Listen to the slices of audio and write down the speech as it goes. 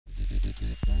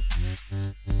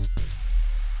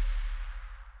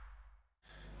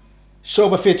Show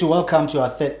Bafetu, welcome to our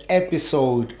third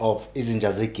episode of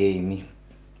Izinja zeGame,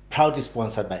 proudly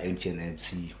sponsored by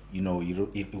MTNFC. You know,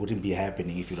 it wouldn't be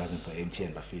happening if it wasn't for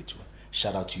MTN Bafetu.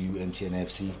 Shout out to you,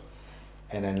 MTNFC.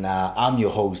 And then I'm your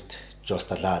host,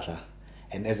 Josta Dladla.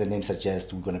 And as the name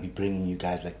suggests, we're going to be bringing you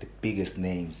guys like the biggest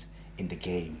names in the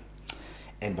game.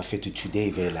 And Bafetu, today,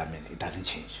 Vela, man, it doesn't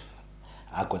change.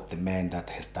 I got the man that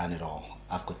has done it all.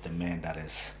 I've got the man that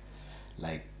has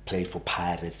like played for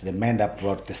Pirates, the man that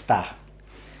brought the star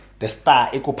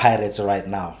Eco Pirates right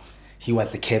now. He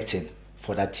was the captain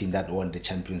for that team that won the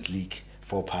Champions League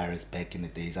for Pirates back in the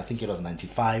days. I think it was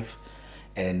 95,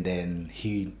 and then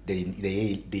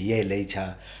the year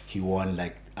later he won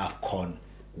like AFCON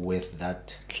with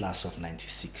that class of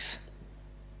 96.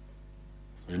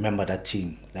 Remember that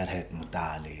team that had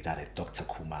Motale, that had Dr.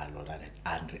 Kumalo, that had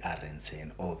Andre Arense,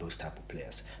 and all those type of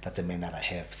players. That's a man that I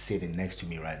have sitting next to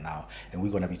me right now, and we're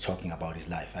going to be talking about his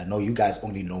life. I know you guys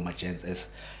only know Magents as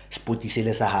Sporty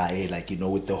Selesahae, like, you know,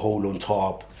 with the hole on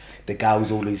top, the guy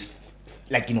who's always,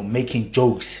 like, you know, making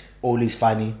jokes, always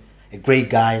funny, a great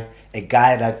guy, a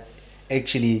guy that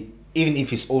actually, even if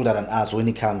he's older than us, when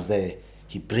he comes there,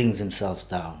 he brings himself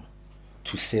down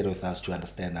to sit with us, to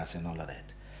understand us and all of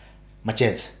that.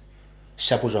 Magents,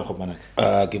 shapo jwang go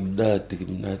manaka? Ke mnati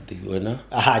wena?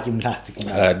 Ke mnati.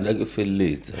 Nna ke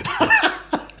felletse.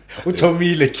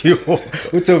 Uthomile kyo.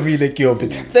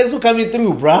 Thanks for coming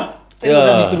through, bruh. Thanks for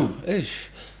coming through.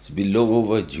 It's been long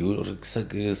overdue.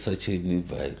 Such an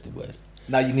invite, but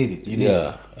now you need it. You need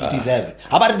it. You deserve it.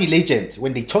 How about the legends?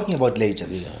 When they're talking about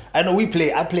legends, I know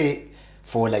I play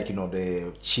for, like, you know,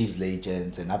 the Chiefs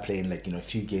legends, and I play in, like, you know, a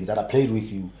few games that I played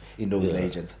with you in those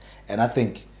legends, and I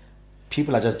think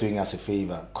people are just doing us a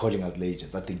favor calling us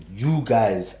legends. I think you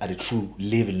guys are the true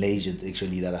living legends,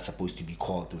 actually, that are supposed to be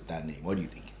called with that name. What do you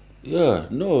think? Yeah,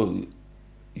 no,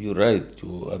 you're right,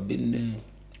 Joe. I've been.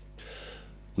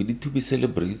 We need to be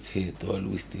celebrated while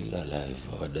we're still alive.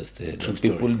 I understand. True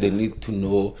People, story, they need to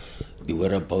know the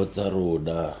whereabouts are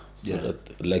order. So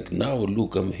that, like, now,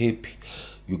 look, I'm happy.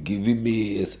 You're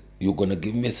gonna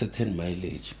give me a certain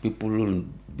mileage. People will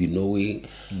be knowing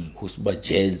who's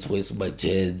Magents, where's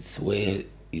Magents, where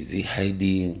is he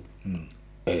hiding,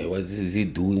 what is he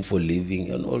doing for living,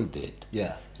 and all that.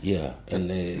 Yeah. And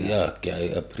I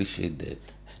appreciate that.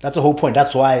 That's the whole point.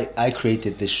 That's why I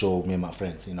created this show, me and my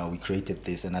friends. You know, we created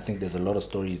this, and I think there's a lot of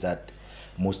stories that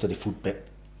most of the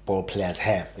football players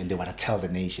have, and they want to tell the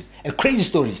nation. And crazy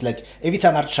stories. Like, every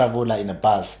time I travel, like, in a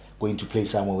bus, going to play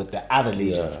somewhere with the other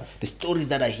legends, the stories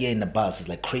that I hear in the bus is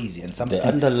like crazy. And something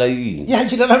underlying. Yeah,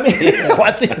 you know what I mean?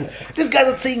 What's it? These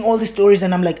guys are saying all these stories,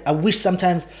 and I'm like, I wish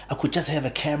sometimes I could just have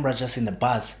a camera just in the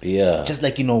bus. Yeah. Just,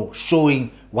 like, you know, showing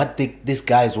what these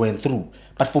guys went through.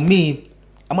 But for me,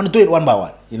 I'm going to do it one by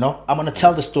one, you know? I'm going to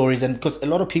tell the stories, and because a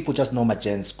lot of people just know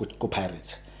Magents, go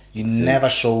Pirates. You never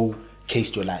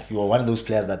showcase your life. You are one of those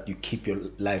players that you keep your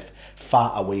life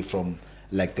far away from,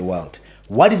 like, the world.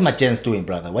 What is Magents doing,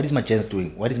 brother? What is Magents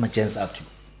doing? What is Magents up to?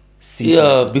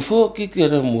 Before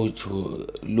kikera mucho,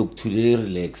 look, today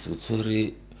relax.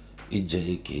 Sorry,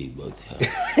 Izinja zeGame about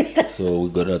here. So we're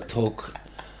gonna talk.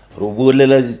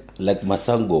 Like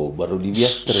Masango, but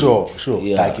Sure.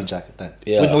 Yeah.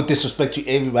 With no disrespect to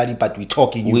everybody, but we're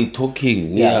talking. We're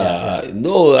talking.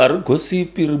 No, I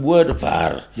gossip word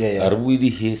far. I really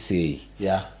hear say.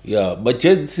 Yeah.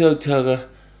 Magents down to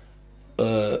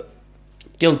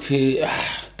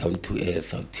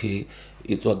earth,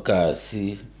 it's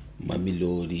Wakasi,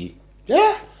 Mamelodi.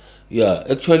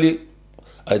 Actually,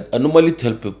 I normally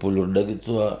tell people that it's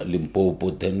Limpopo,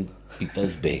 then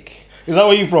Pietersburg. Is that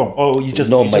where you're from? Or you just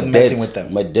messing with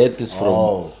them? My dad is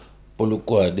from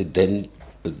Polokwane, then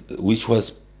which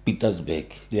was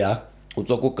Pietersburg. Yeah.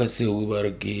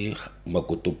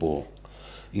 Makotopo.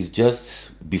 It's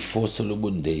just before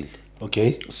Solomondale.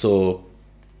 Okay. So,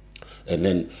 and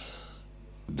then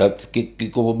that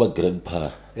kiko my grandpa.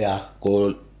 Yeah.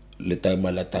 Ko le time.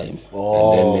 And then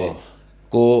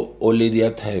ko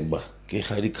Oledia time ke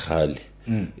Khali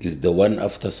is the one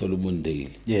after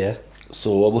Solomondale. Yeah.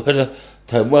 So wabona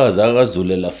time zaga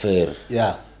zulela fair.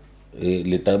 Yeah.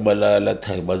 Le time la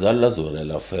time zala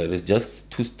zulela fair. It's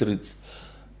just 2 streets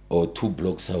or 2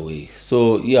 blocks away.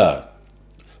 So yeah.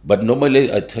 But normally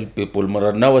I tell people,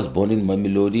 Marana was born in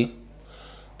Mamelodi,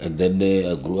 and then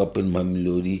I grew up in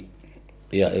Mamelodi.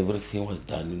 Yeah, everything was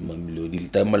done in Mamelodi.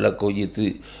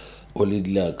 Mamelodi.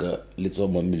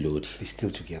 They're still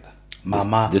together.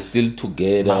 They're still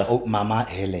together. Mama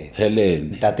Helen.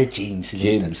 Helen. Tate James.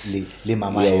 Le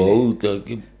Mama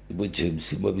Helen. But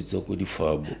James mabitso ko di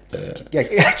fabo.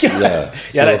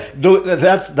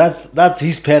 That's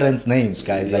his parents' names,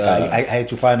 guys. Like I had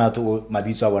to find out who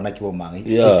mabitso abona ke bo mang.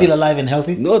 They're still alive and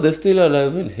healthy? No, they're still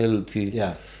alive and healthy.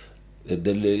 Yeah.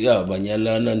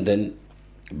 Banyalana, and then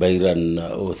Bayran,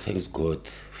 oh thanks God.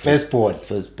 Firstborn.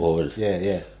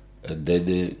 Yeah. And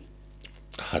then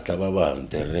Hatababa,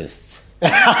 the rest.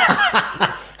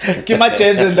 Give my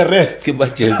chance and the rest.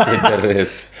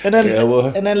 And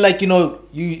then like, you know,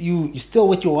 you still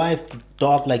with your wife,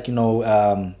 dog, like, you know,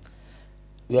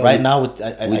 right now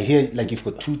I hear like you've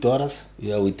got 2 daughters.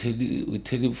 Yeah, we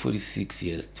tell 46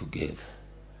 years together.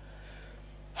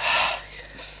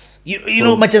 You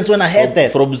know, my chance when I heard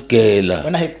that from Scala.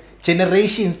 When I had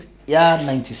generations,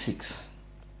 96.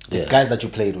 The guys that you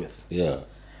played with. Yeah.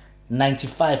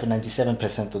 95 and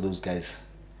 97% of those guys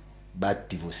but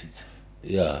divorced.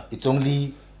 Yeah. It's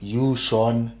only you,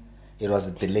 Sean. It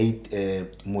was the late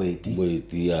Muti.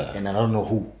 Yeah. And I don't know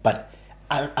who. But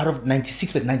out of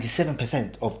 96, but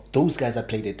 97% of those guys that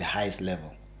played at the highest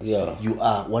level, yeah, you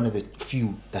are one of the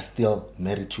few that's still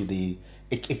married to the.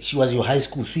 She was your high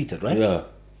school sweetheart, right? Yeah.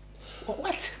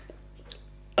 What?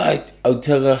 I'll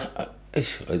tell her.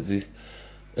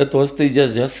 At one stage, I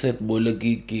just said,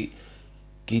 "Bolaki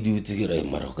ki do it again."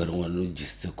 Morocco one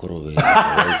just korove.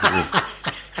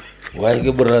 Why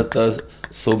get brata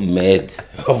so mad?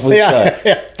 Yeah.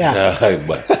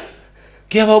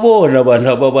 Ke ba bona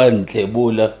bana ba bantle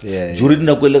bola. During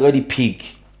na kwela ka di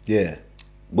peak. Yeah.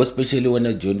 But especially when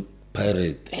I joined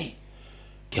Pirate. Hey.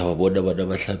 Ke ba bona bana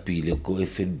ba hlapile ko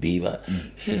FNB ba.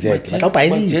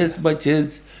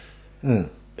 Yes.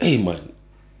 Hey man.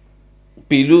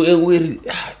 Pilu engwe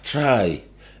try.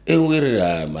 Engwe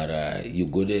mara you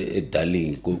go a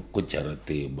darling ko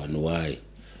charity man why?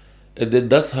 And then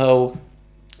that's how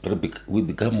we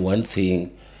become one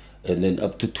thing, and then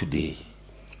up to today.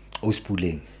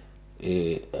 Ospuleng.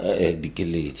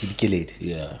 Dikelate.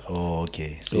 Yeah. Oh,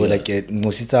 okay. So like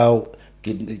Mositao,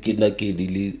 you've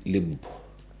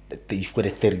got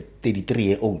a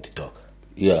 33-year-old dog.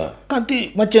 Yeah.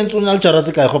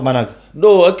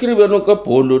 No, I can't remember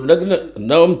Polo.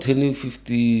 Now I'm turning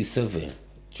 57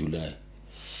 July.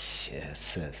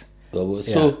 Yes.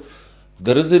 So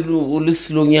there is a little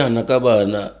slow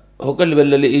nakabana.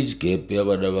 Hokalibele age gap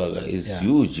is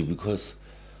huge because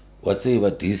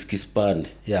whatever disc span.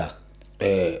 Yeah.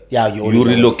 You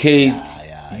relocate.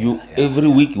 Every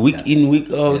week in,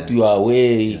 week out, you are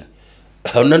away.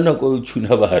 How nana go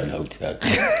tuna bana utaka.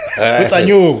 What's a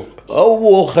new?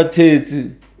 Oh,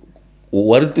 khateti.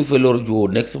 What to fellow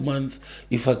next month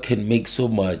if I can make so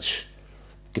much,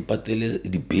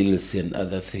 the bills and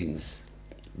other things.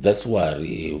 That's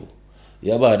worry.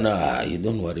 Yeah, you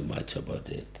don't worry much about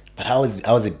it. But how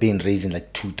is it been raising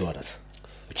like 2 daughters?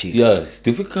 Yeah, it's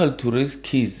difficult to raise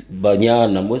kids,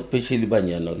 banyana, more especially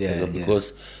banyana,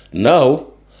 because now,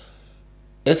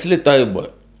 as the time,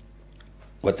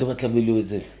 whatever family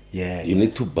with it, you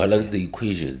need to balance the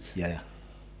equations. Yeah.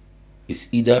 It's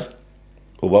either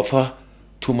overfar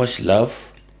too much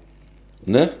love,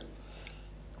 ne?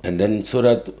 And then so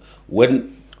that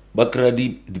when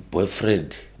Bakradi the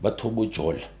boyfriend, Batobo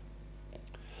Jol,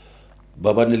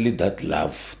 Babanelli that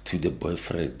love to the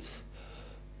boyfriends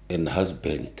and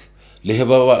husband,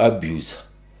 Lehebaba abuse,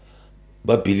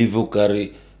 but believe you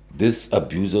carry this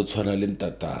abuser Twanalin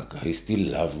Tataka, he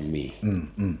still love me.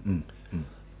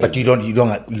 But you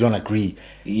don't agree.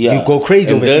 Yeah. You go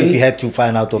crazy over if you had to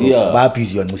find out or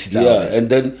abuse you and Musita. Yeah, and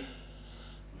then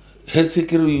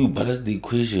you balance the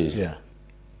equation. Yeah.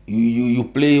 You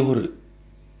play or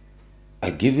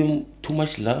I give him too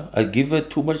much love, I give her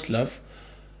too much love,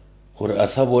 or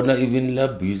asabona even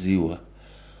love abuse you.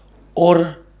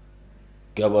 Or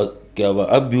kaba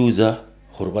abuser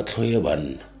or batloye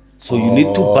ban. So you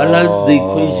need to balance the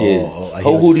equations.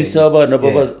 How would you say about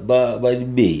by the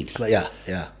maid? Yeah.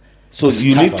 So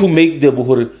you need to make them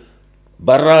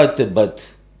barat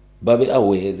but baby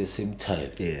away at the same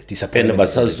time. Yeah, and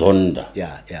basa zonda.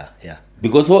 Yeah.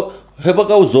 Because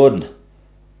hebaka uzonda.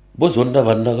 Bo zonda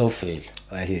banda ka fail.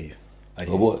 I hear you.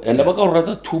 And abaka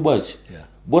rata too much. Yeah.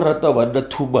 Bo rata banda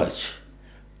too much.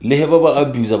 Leheba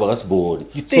abuse abakas born.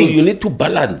 So you need to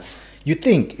balance. You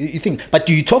think, but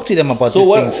do you talk to them about so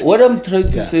these things? So what I'm trying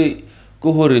to say,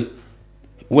 Kohori,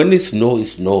 when it's no,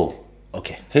 it's no.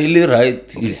 Okay. Haley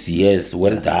right is yes,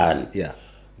 well done. Yeah.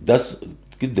 That's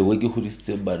the way you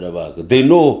say they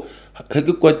know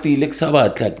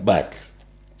like bad.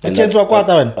 And I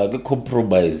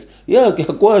compromise. Yeah,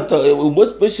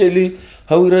 most especially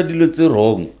how we read it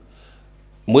wrong.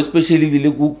 Most especially we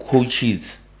look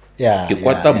coaches. Yeah.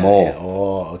 More.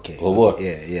 Oh, okay.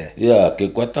 Yeah,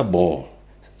 more.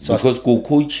 because go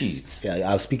coaches. Yeah,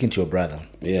 I was speaking to your brother.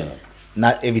 Yeah.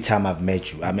 Not every time I've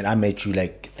met you. I mean, I met you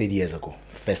like 30 years ago.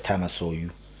 First time I saw you.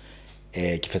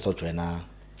 Vets.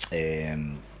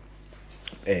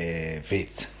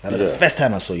 That was the first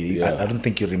time I saw you. Yeah. I don't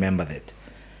think you remember that.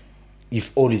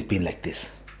 You've always been like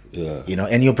this. Yeah. You know,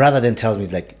 and your brother then tells me,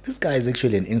 he's like, this guy is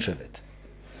actually an introvert.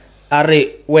 Are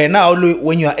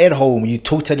when you are at home, you're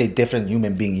totally a different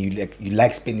human being. You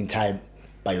like spending time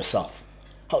by yourself.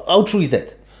 How true is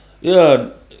that?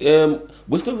 Yeah.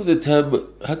 Most of the time,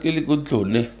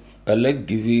 I like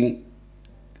giving.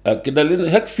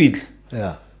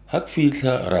 Yeah.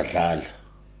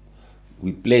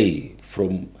 We play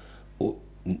from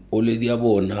already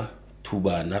abona to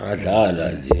bana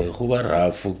radlala je go ba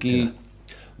rafu ke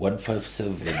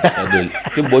 157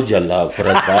 ke bojala for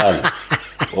radlala.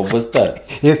 Understand?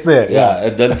 Yes, sir. Yeah,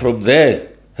 and then from there,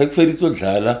 hek feditse go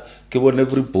dlala ke bona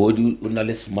everybody una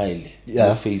le smile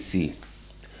Yeah. facing.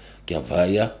 Ke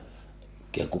avaya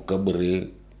ke kokabere,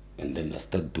 and then I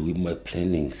start doing my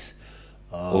plannings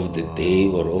of the day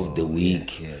or of the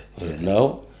week. Right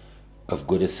now, I've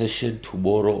got a session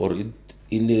tomorrow or in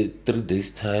 3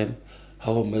 days' time.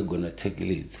 How am I gonna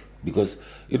tackle it? Because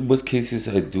in most cases,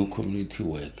 I do community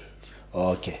work.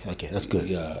 Okay, that's good.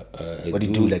 Yeah. What do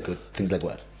you do? Like things like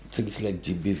what? Things like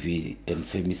GBV and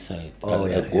femicide.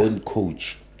 I go and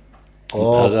coach.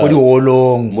 Oh,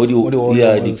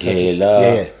 yeah,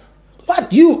 the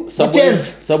What you?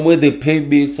 Somewhere they pay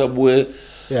me. Somewhere.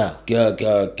 Yeah.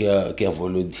 Get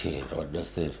volunteer.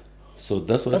 Understand? So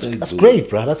that's what I do. That's great,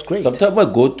 bro. That's great. Sometimes I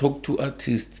go talk to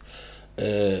artists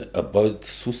about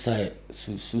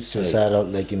suicidal,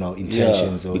 like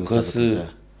intentions. Yeah, because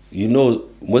more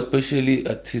especially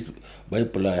artists.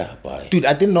 Dude,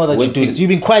 I didn't know that you do this. You've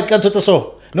been quiet,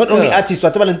 so not only artists, you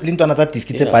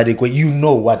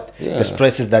know what the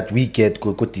stresses that we get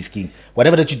go disking.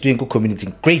 Whatever that you're doing, go community.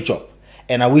 Great job.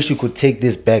 And I wish you could take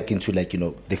this back into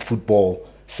the football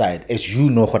side, as you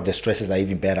know what the stresses are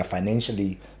even better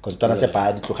financially. Because we're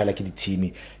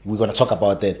gonna talk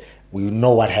about that. We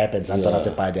know what happens and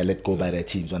they let go by their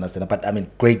teams. Understand? But I mean,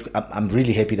 great. I'm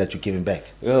really happy that you're giving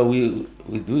back. Yeah, we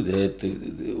do that.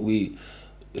 We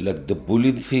like the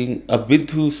bullying thing. I've been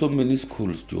to so many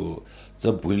schools, Joe.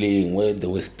 The bullying where there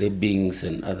were stabbings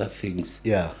and other things.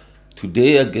 Yeah.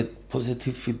 Today I get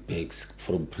positive feedbacks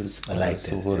from principals. I like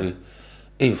that.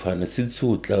 Hey, fana since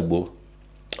utlabo,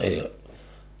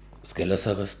 skela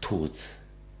sagas tools.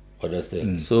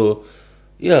 Understand? So,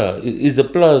 yeah, it's a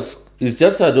plus. It's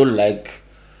just I don't like.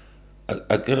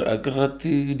 I can't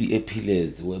the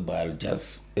epithets whereby I'll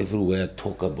just everywhere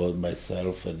talk about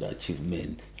myself and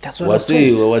achievement. That's what I was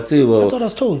told. That's what I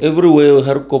was told. Everywhere,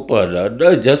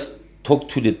 I just talk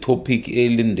to the topic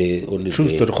in the on the true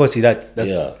day. Story. Khosi, that's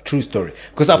true story.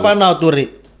 Because I found out,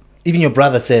 even your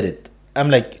brother said it. I'm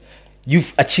like,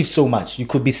 you've achieved so much. You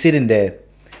could be sitting there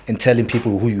and telling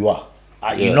people who you are.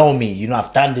 You know me.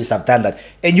 I've done this. I've done that,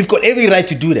 and you've got every right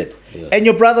to do that. Yeah. And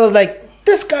your brother was like,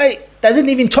 this guy doesn't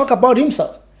even talk about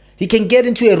himself. He can get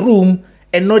into a room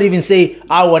and not even say,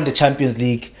 I want the Champions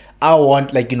League. I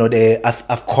want the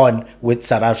AFCON with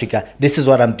South Africa. This is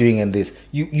what I'm doing and this.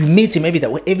 You meet him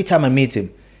every time I meet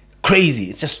him. Crazy.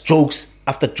 It's just jokes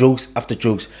after jokes after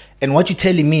jokes. And what you're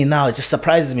telling me now, it just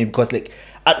surprises me because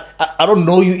I don't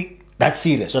know you that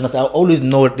serious. I always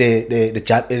know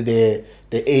the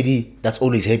Eddie that's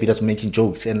always happy, that's making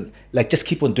jokes, and just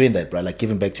keep on doing that, bro.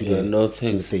 Giving back to the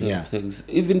thing. Things.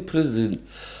 Even prison,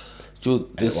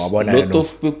 there's a lot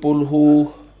of people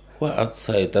who are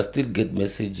outside. I still get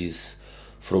messages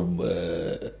from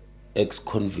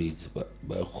ex-convicts. Now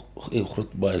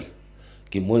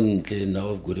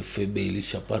I've got a family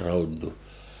shop around.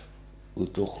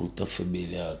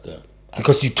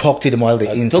 Because you talk to them while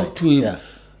they're inside. I talk to him.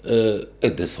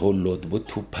 There's a whole lot. But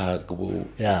Tupac.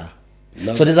 Yeah.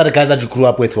 Now, so these are the guys that you grew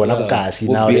up with. Now B.I.G.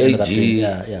 No,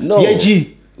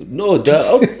 B.I.G. No,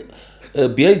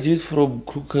 B.I.G. is from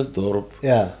Krugersdorp.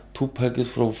 Yeah. Tupac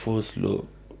is from Vosloo.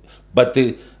 But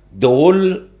the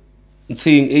whole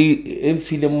thing, I'm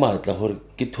feeling mad.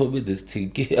 He told me this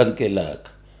thing.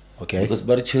 Okay. Because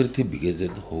my charity begins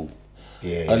at home.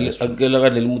 Yeah.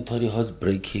 Uncle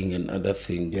housebreaking and other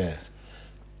things. Yeah.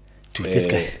 Dude, this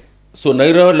guy. So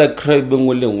Naira cry the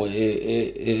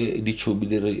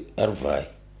chubidere Arvai.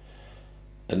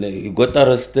 And he got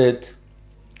arrested.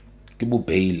 Kibu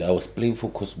bail. I was playing for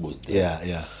Cosmos there.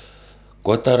 Yeah.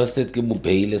 Got arrested, Kibu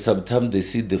bail. Sometimes they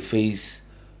see the face.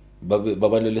 Baba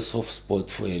lele soft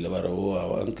spot for him.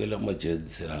 Uncle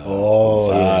Magents. Yeah.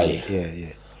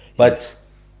 But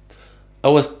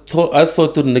I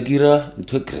thought to Nagira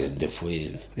into a grand for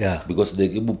him. Yeah. Because they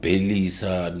Kibu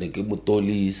bailisa, they Kibu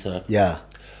tolisa. Yeah.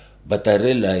 But I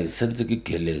realized since ke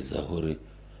keleza hore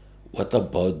what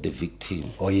about the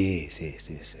victim? Oh yes.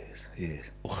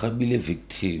 O khabile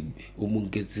victim, o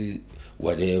monketse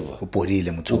whatever. O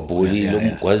polile motho. Polile o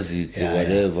mkwazitse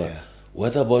whatever.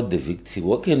 What about the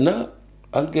victim? Okay, now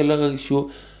Uncle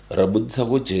show rabutsa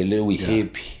go jele we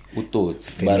happy. But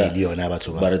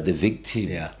the victim.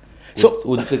 Yeah. So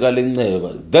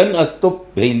then I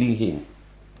stopped bailing him.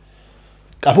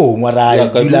 I'm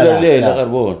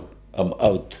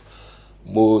out.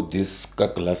 More this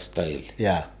kak lifestyle.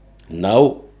 Yeah.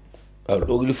 Now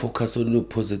I'll only focus on the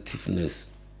positiveness.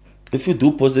 If you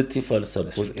do positive, I'll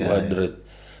support 200.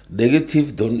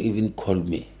 Negative, don't even call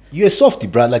me. You're softy,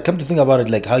 bro. Like, come to think about it,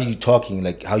 like how you talking,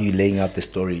 like how you laying out the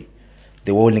story,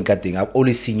 the whole link thing. I've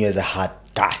always seen you as a hard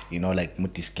guy, you know, like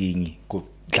muti skiing, go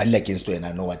against you, and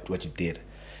I know what you did,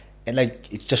 and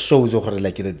like it just shows you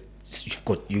like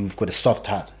you've got a soft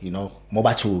heart, you know.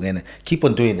 And keep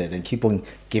on doing that and keep on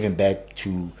giving back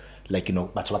to, like, you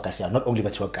know, Batuakasia, not only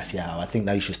Batuakasia. I think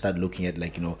now you should start looking at,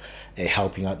 like, you know,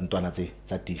 helping out Ntwanaze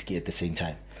Zatiski at the same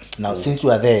time. Now, since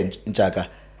you are there in Jaga,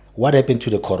 what happened to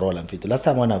the Corolla? Last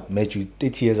time when I met you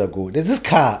 30 years ago, there's this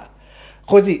car.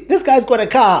 Jose, this guy's got a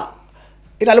car.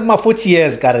 It had my 40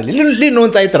 years currently. Little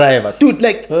non-side driver. Dude,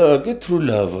 like... get through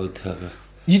love out.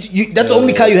 That's the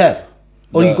only car you have?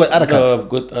 Or you got other cars? No, I've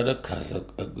got other cars. I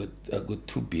got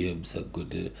 2 BMs. I got...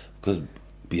 because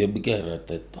BM get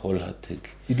that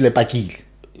wholehearted. You do like Pakil?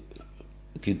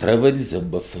 The driver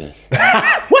December fell.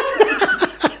 What?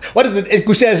 What is it?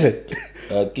 Kusheshe?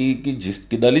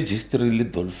 Just really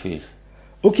don't fail.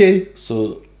 Okay.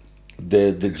 So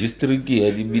the gistri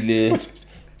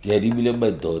my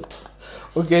daughter.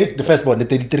 Okay, the first one, the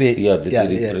 33. Yeah, the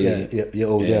 33. Yeah,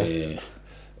 old, yeah.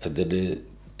 And then the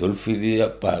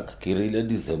Dolphin park, Kirila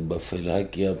December fell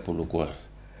Polokwan.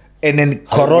 And then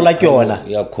Corolla Kiona.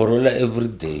 Yeah, Corolla every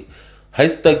day. High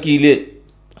stakile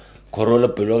Corolla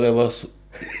Peloga.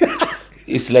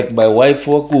 It's like my wife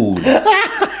for cool.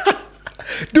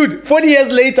 Dude, 40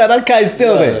 years later, that car is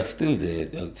still there. Still there.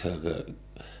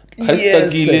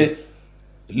 Yes.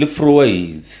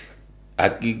 Lifroways. I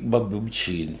kick my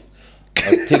chin.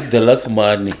 I take the last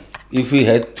money. If we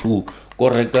had to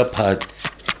correct a part,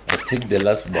 I take the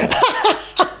last money.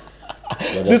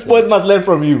 These boys must learn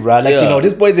from you, right? Like, you know,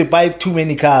 these boys, they buy too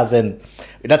many cars, and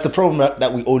that's a problem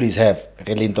that we always have.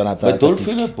 But don't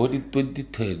feel about it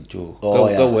 2010, Joe.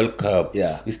 World Cup.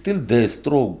 Yeah. It's still there,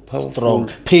 strong, powerful. Strong.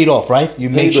 Paid off, right? You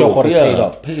make sure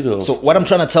it's paid off. So what I'm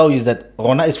trying to tell you is that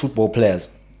Rona is football players.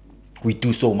 We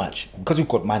do so much. Because we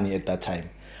got money at that time.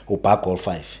 Or back golf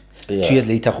 5. Yeah. 2 years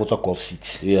later, we golf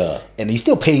 6. Yeah. And you're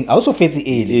still paying. I also fancy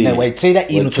A. Now, when trader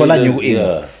in, you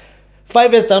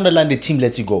 5 years down the line, the team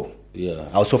lets you go. Yeah.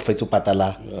 I also fail to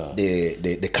patala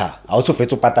the car. I also fail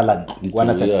to patala. You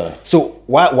understand? Yeah. So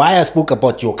why I spoke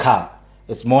about your car,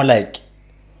 it's more like,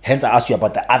 hence I asked you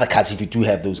about the other cars if you do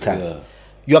have those cars. Yeah.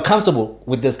 You are comfortable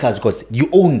with those cars because you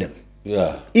own them.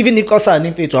 Yeah. Even if you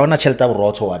are not shelter or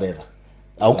whatever.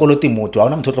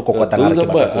 Those are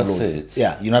my assets.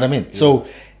 Yeah, you know what I mean? Yeah. So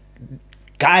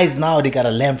guys now, they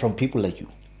gotta learn from people like you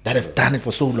that have done it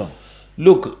for so long.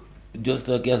 Look, just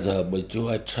like but Joe,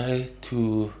 I try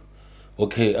to...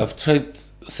 Okay, I've tried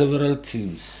several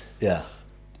teams. Yeah.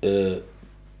 To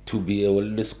be a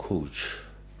wellness coach.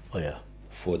 Oh yeah.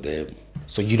 For them.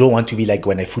 So you don't want to be like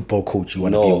when a football coach. You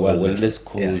want to be a wellness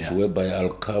coach, whereby I'll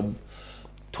come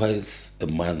twice a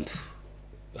month.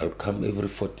 I'll come every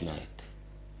fortnight.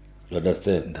 You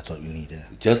understand? That's what we need. Yeah.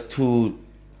 Just to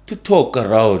talk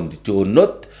around, Joe.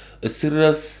 Not a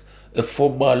serious, a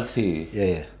formal thing.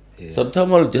 Yeah.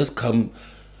 Sometimes I'll just come,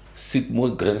 sit more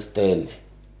grandstand,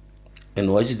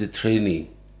 and watch the training,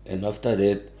 and after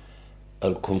that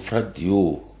I'll confront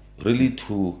you, really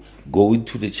to go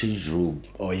into the change room.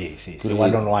 Oh yes. The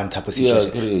one-on-one type of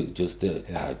situation. Yeah, just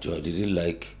Joe, I didn't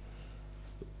like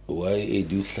why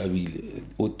Eddie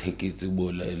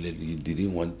you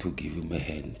didn't want to give him a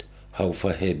hand. How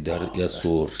far ahead that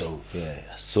sore.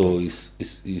 So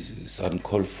it's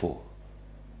uncalled for.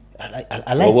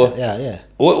 I like that. Yeah.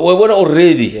 We're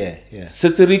already. Yeah.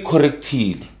 Certainly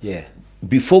corrected. Yeah.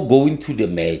 Before going to the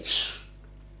match.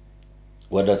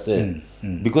 What understand?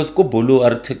 Because Kobolo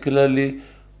are particularly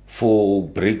for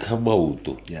break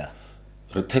auto. Yeah.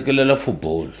 Particularly for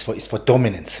ball. It's for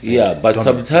dominance. Yeah, but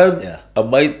sometimes I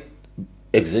might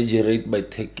exaggerate my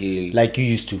tackle. Like you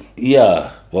used to.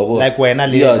 Yeah. like wena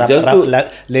le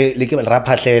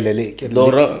raphatlele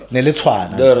ne le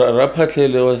tshwana. The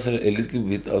raphatlele was a little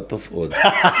bit out of order.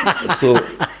 So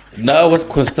now I was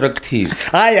constructive.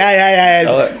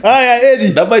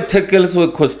 Eddie. Now my tackles were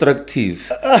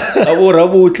constructive.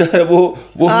 No. The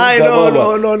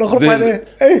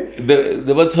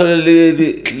was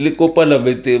le kopana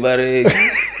bare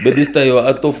but this time you are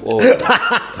out of order.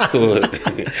 So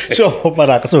sure,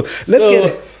 Baraka. So let's get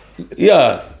it.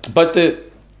 Yeah, but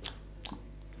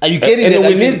are you getting and it?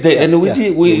 we need that, and we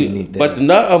need that. But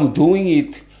now I'm doing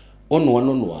it on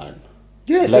one.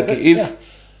 Yes, like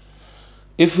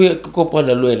if we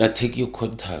kopana lo and I take your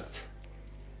contact,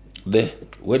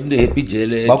 when the happy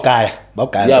jelly,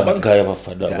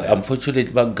 Bafana.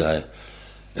 Unfortunately, bad guy.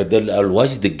 And then I'll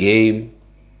watch the game,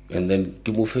 and then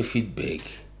give me feedback.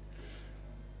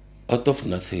 Out of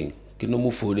nothing,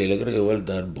 well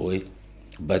done, boy.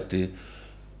 But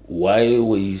why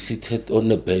were you seated on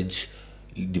the bench?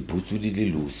 The boots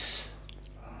didn't lose.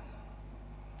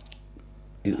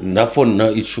 Now for now,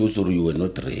 it shows you were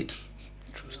not ready.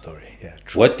 True story. Yeah.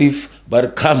 True. What if?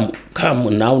 But come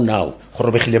now.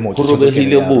 We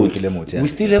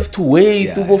still have to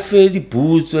wait to go for the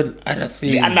boots and other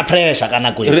things. Under pressure,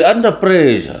 Under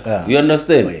pressure. Yeah. You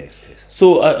understand? Oh, yes.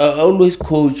 So I always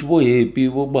coach bo happy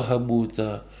bo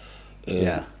bahabutsa.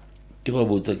 Yeah. The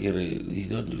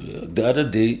other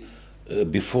day,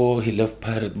 before he left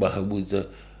Pirate Bahabutsa,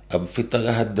 I'm fitting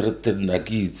 100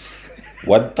 nakits.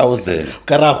 1,000.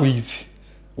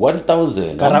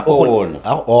 1,000.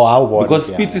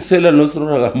 Because Peter Seller knows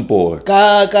Rampor.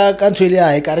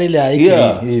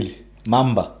 Yeah.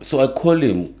 Mamba. So I call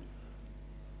him.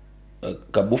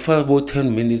 Kabufa about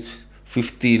 10 minutes,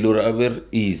 50 or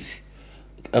easy.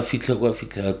 I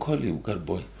call him,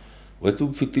 boy. What's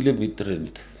umfitile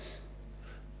mitrend?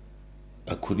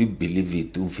 I couldn't believe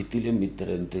it. Umfitile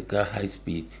mitrend, high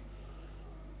speed.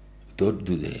 Don't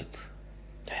do that.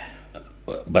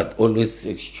 But always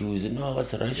excuse. No, I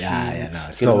was rushing. No.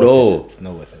 It's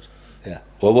not worth it. Yeah.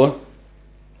 What?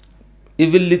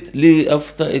 Even lately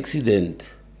after accident,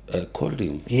 I called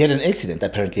him. He had an accident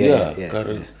apparently. Yeah.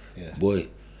 Boy,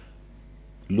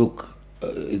 look,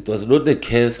 it was not the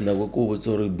case. Now,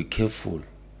 sorry, be careful.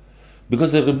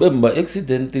 Because I remember,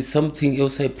 accident is something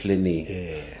outside planning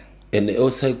and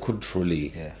outside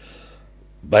controlling. Yeah.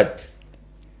 But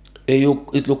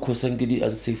it will cause the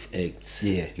unsafe acts,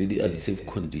 the unsafe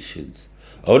conditions.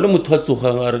 I want to talk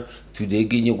today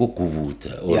you go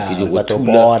kuvuta or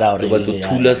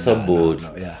somebody.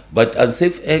 But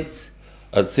unsafe acts,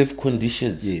 unsafe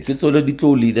conditions, it's already to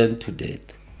lead to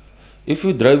that. If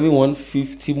you're driving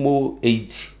 150 more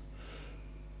 80,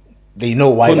 they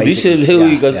know why. Conditions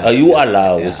are you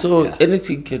allowed? So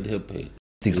anything can happen.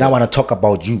 Now I want to talk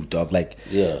about you, dog. Like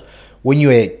when you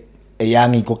were a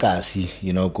young Kokasi,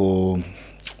 go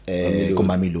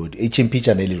Mamelodi. HMP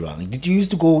channel wrong. Did you used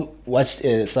to go watch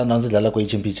Sundowns Dladla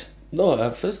HMP? No,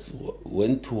 I first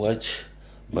went to watch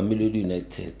Mamelodi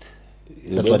United.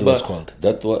 That's what it was called.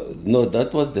 That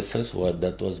was the first one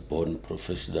that was born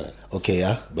professional. Okay,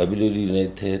 yeah. Mamelodi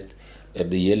United, and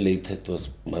the year later it was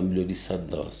Mamelodi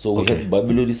Sundowns. So we had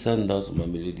Mamelodi Sundowns,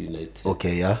 Mamelodi United.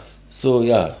 Okay, yeah. So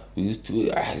we used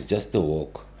to. It's just a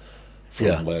walk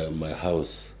from my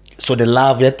house. So the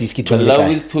love with Tiski The love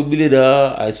with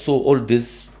Tobilida, I saw all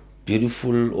these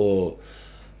beautiful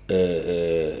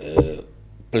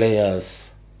players,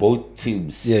 both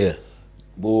teams. Yeah.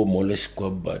 Bo Molesh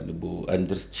Kwaban, Bo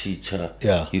Andres Chicha.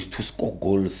 Yeah. He used to score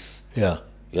goals. Yeah.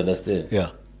 You understand? Yeah.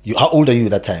 How old are you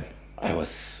that time? I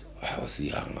was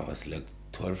young. I was like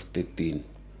 12, 13.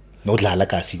 No Dladla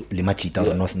kasi lima chita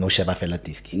or no sheba fela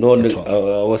Tiski. No,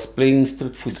 I was playing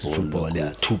street football. Football,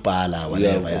 yeah. 2 pala,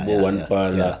 whatever. Yeah, 1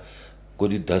 pala. Go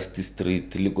to Dusty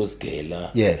Street, Ligos Gela.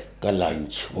 Yeah. Ka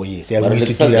lunch. Oh yes, yeah, we used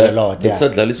to do that a lot. That's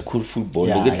Dladla school football.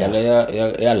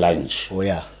 Yeah, lunch. Oh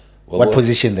yeah. What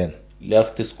position then?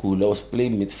 After school, I was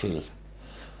playing midfield.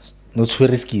 No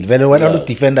very skill. When I not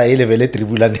defender, I level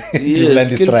dribble and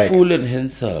strike. Skillful and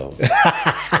handsome.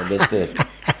 Understand?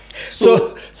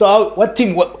 So what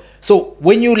team? So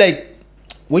when you're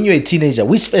a teenager,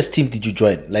 which first team did you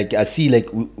join? Like I see, like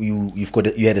you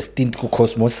had a stint called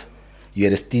Cosmos, you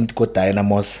had a stint called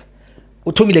Dynamos.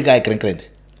 What told me the guy grand?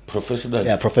 Professionally.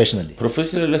 Yeah, professionally.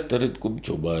 Professionally, I started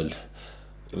Kubchobal.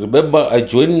 Remember, I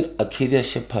joined Acadia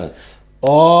Shepherds.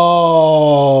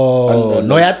 Oh,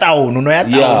 no ya town, lo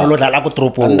dlala ko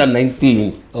tropo. Under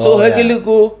 19. So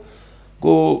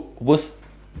go was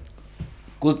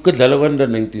dlala under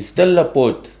 19. Stella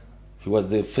Port. He was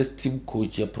the first team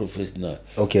coach, a professional.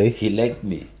 Okay. He liked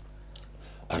me.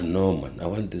 I know, man. I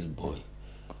want this boy.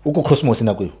 Uko Cosmos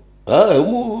inako.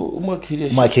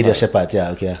 My Kedia Shepherd,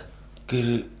 yeah, okay.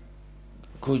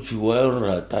 Coach, why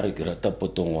rata re ke rata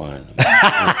potongwana?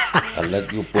 I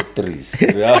like your potteries. He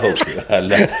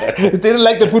didn't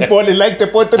like the football, he liked the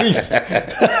potteries.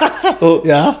 So,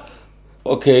 Yeah?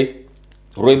 okay.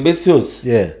 Roy Matthews,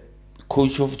 Yeah.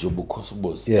 coach of Jobo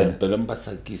Cosmos, Yeah. and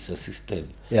Pelambasaki's assistant.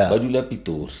 Yeah. Badula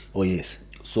Pitori. Oh, yes.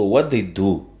 So what they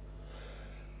do,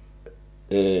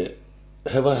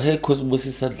 have a hair Cosmos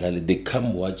is they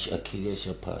come watch Acadia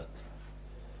Shepherd.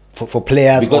 For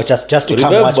players or just to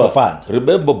come watch for fun?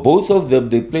 Remember, both of them,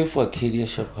 they play for Acadia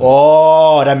Shepherd.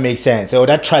 Oh, that makes sense. So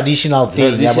that traditional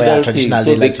thing. Traditional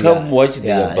thing. So they come watch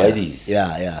their buddies.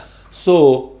 Yeah.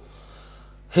 So,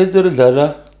 Heather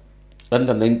Dladla,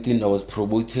 under 19, I was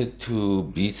promoted to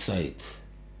B side,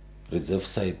 reserve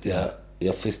side, yeah,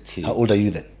 first team. How old are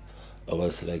you then? I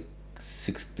was like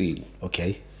 16.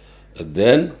 Okay. And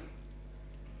then,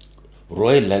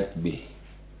 Roy liked me.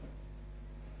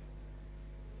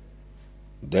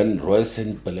 Then Roy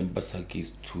sent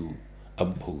Palembasakis to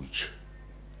Ampoach.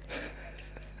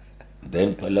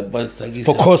 Then Palembasakis...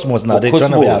 For Cosmos now. They're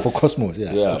trying to, yeah, for Cosmos,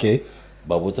 yeah. Okay.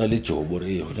 Babotale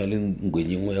Jobore, Honalin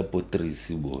Gwenye Potris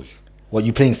ball. What,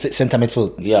 you playing center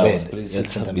midfield? Yeah, I was playing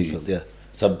center midfield, yeah.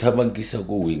 Sometimes I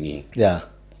go winging. Yeah.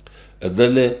 And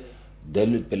then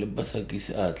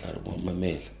Palembasakis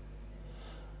Mamel.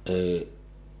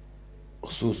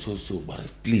 So, but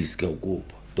please go.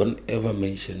 Don't ever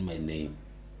mention my name.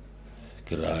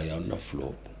 I on the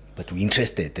floor. But we're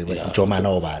interested. Jomana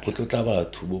over.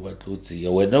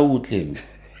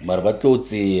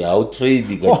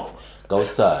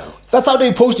 That's how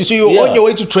they post you. So you're on your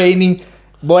way to training.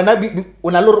 But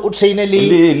when I look train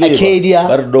Acadia.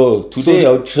 But no, today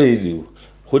I'll train you.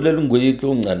 Where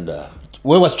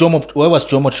was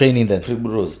Jomo training then?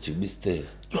 Primrose, Jimmy.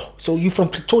 So you from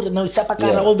Pretoria now,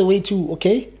 Chapakara all the way to,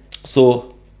 okay?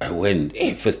 So I went,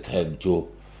 first time, Jomo.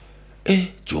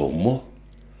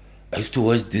 I used to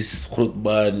watch this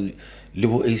Grootman,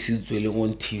 Libo AC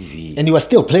on TV. And he was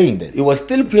still playing then? He was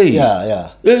still playing.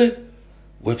 Yeah.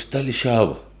 Webster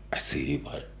Lishaba. I say,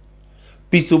 man.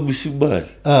 Pizzo Bushiban.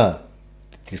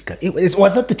 This guy.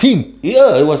 Was that the team?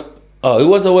 Yeah, it was. It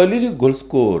was our leading goal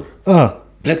scorer.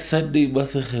 Black Sunday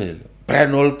Basahel.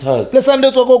 Brian Olters. Black Sunday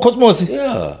was Cosmos?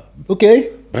 Yeah.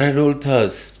 Okay. Brian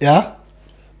Olters. Yeah.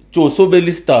 Joe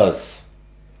Sobeli Stars.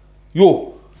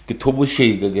 Yo. Kitobo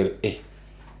Shake again.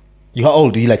 You how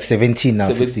old? You like 17 now?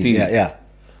 17. 16. Yeah.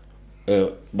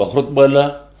 Mahrot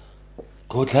Mala.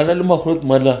 Kotlana le Mahrot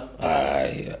Mala.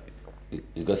 Ay.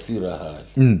 Igasira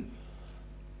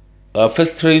hal.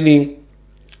 First training.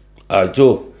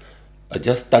 Joe. I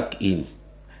just stuck in.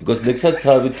 Because next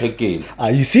time we take it.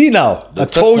 You see now? I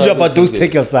told you about those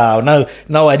tackles now.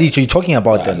 Now I need you talking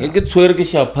about them.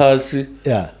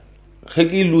 Yeah.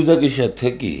 And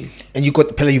you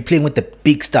you're playing with the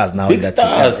big stars now. Big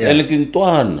stars,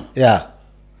 yeah.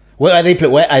 Where are they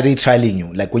trialing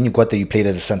you? Like when you got there, you played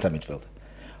as a center midfield.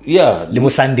 Yeah. Limo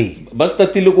Sunday. But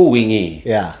start to go wingy.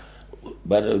 Yeah.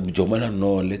 But Jomana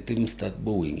no, let him start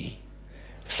wingy.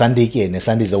 Sunday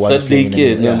is the one playing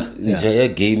in the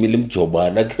game lim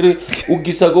Jomana.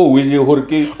 Ukisa go wingy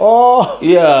horke. Oh.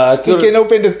 Yeah. So you can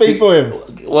open the space for him.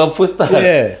 Well, first time.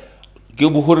 Yeah.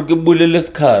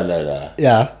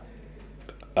 Yeah.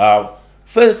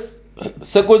 First,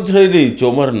 second training,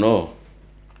 Jomar no.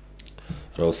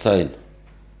 Sign.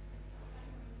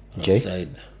 Okay.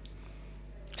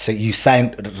 So you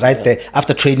signed right there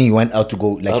after training. You went out to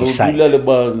go like you signed.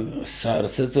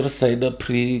 Signed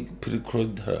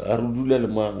pre-crowd.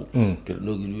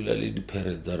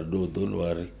 Don't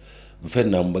worry.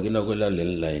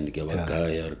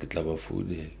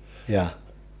 Yeah.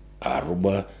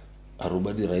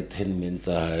 Aruba di right hand men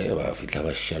ba fitla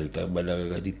ba shelter ba la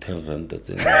ga di 10 rand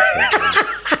tse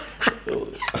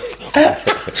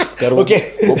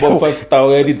okay. Over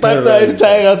 5,000 ya di 10 rand.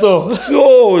 So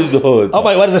oh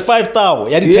my, what is it? 5,000?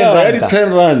 Ya di 10 rand. Yeah,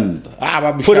 10 rand.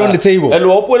 Put it on the table. And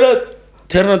we put it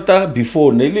 10 rand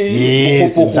before nele.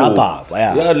 Yes, Zapa.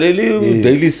 Yeah, lele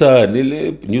Daily Sun,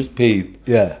 nele newspaper.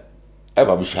 Yeah.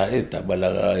 Ba mshaya ba la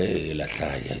la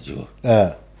hlaya jo.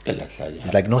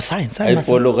 It's like no sign. I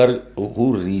follow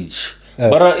who reach.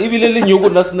 But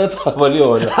even that's not what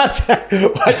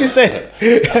you say?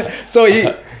 So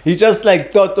he just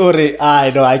like thought,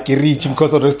 I know I can reach him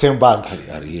because of those 10 bucks.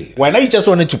 Why not? You just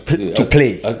wanted to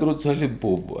play. I could tell him,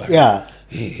 Bob. Yeah.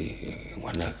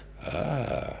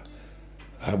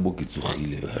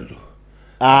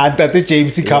 Tate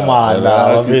James, come on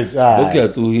now. Okay,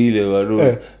 to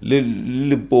heal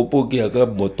little popo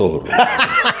motor.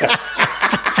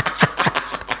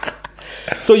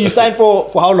 So you signed for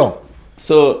how long?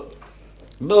 So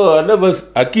No, I never.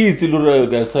 I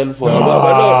can't sign for.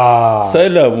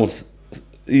 Sign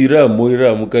Ira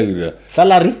ka ira.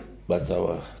 Salary? But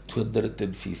our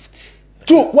 250.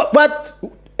 What?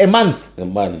 A month? A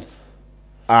month.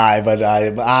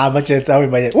 Much else are we?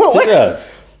 What? Serious?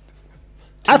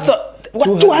 I thought,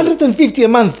 what, 250 a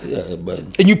month? Yeah, but.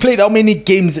 And you played how many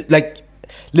games? Like,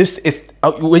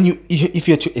 if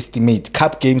you're to estimate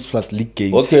cup games plus league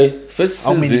games. Okay, first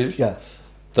how season. Many, yeah.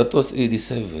 That was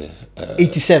 87.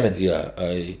 87? Yeah,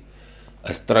 I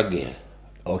struggle.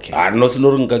 Okay. I know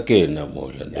no kena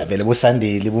more. Yeah, vele bo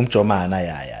Sunday le bo mjomana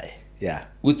yeah.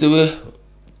 With the way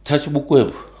touch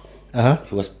Bukweb. Uh-huh.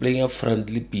 He was playing a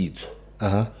friendly pizza.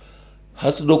 Uh-huh.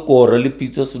 Has no kora li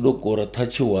pizza so no kora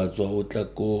touch watswa o tla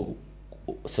ko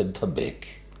center back.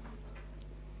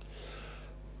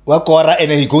 Wakora and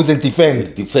then he goes and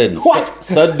defends. What?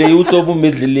 Sunday you so mo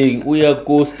middling we are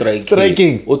go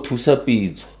striking. O thusa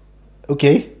pizza.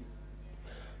 Okay.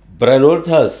 Brian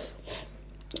Walters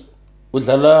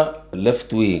udlala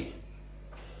left wing.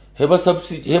 Heba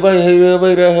substitute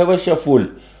heba shuffle.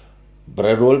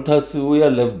 Brian Walters we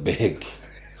are left back.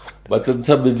 But in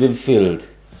some midfield.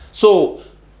 So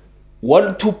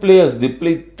 1-2 players they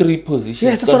played 3 positions.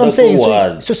 Yes, that's what I'm saying.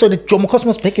 So the Jomo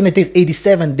Cosmos back in the days,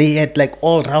 87, they had like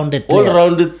all-rounded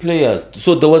players.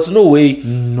 So there was no way.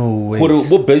 No way.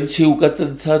 For bench you got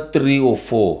 3 or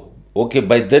 4. Okay,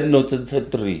 by then not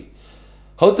 3.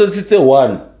 How does it say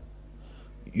 1?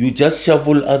 You just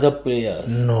shuffle other players.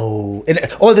 No. And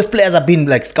all these players have been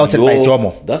like scouted by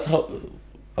Jomo. That's how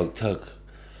attack.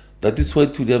 That is why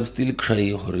today I'm still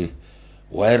crying, Hori.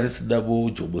 Why is Dabo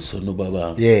Jomo Sono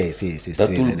Baba? Yes. That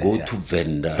will go to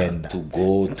Venda, to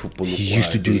go to Polokwane. He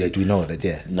used to do that, we know that,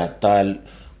 yeah. Natal,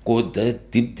 go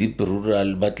that deep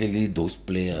rural, but really those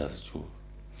players.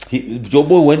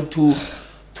 Jomo went to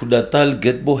Natal,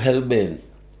 get Bo Helben.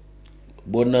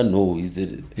 Bona no, he's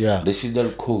the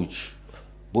national coach.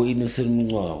 Bo Innocent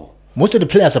Mungwao. Most of the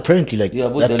players apparently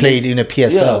that played in a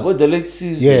PSL. Yeah, but the late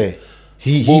season. Yeah.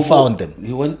 He found them.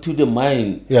 He went to the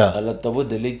mine. Yeah.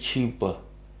 The late cheaper.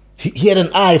 He had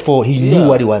an eye for, he knew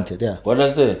what he wanted. Yeah. What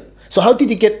is that? So how did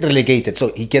he get relegated?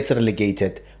 So he gets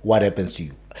relegated. What happens to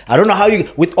you? I don't know how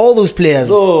you, with all those players,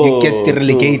 you get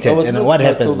relegated. And what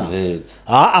happens now?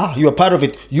 You are part of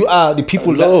it. You are the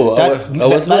people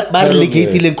that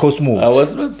relegated in Cosmos. I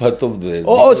was not part of that.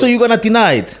 Oh, so you're going to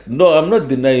deny it? No, I'm not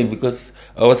denying because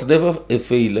I was never a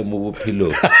failure mobile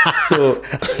pillow. So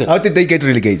how did they get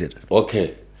relegated?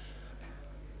 Okay.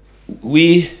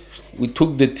 We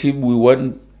took the team, we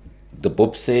won the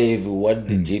Bob Save, we won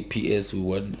the JPS, we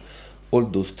won all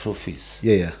those trophies.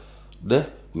 Yeah.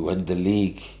 We won the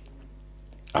league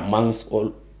against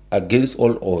all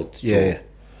odds. Yeah.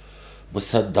 But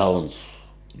Sundowns.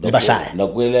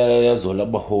 Nakwela yazola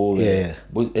bahole. Yeah.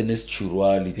 But NS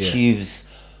Chirwali, Chiefs,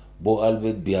 Bo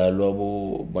Albert Bialwa,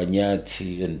 Bo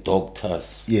Banyati and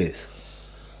Doctors. Yes.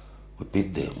 We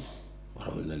beat them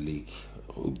in the league.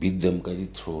 We beat them, got the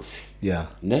trophy. Yeah.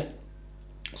 Ne?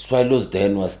 Swallows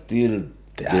then was still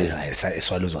there.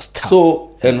 Swallows was tough.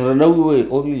 So, and right now we were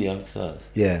only youngsters.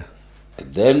 Yeah.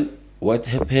 And then what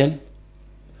happened?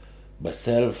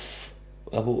 Myself,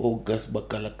 Abu August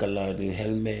Bakalakalani,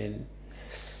 Hellman,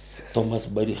 Thomas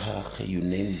Badihach, you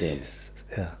name them.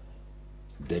 Yeah.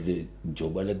 Then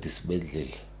Jobala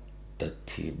disbanded that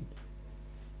team.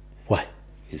 Why?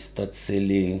 He starts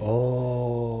selling.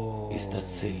 Oh. He starts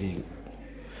selling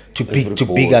to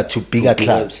bigger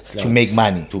clubs to make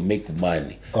money.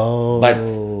 Oh. But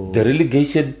the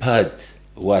relegation part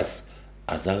was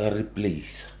Azaga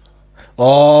replace.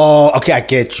 Oh, okay, I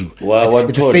get you.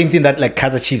 It's the same thing that like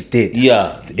Kaizer Chiefs did.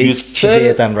 Yeah. You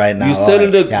sell right now. You sell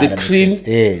the cream,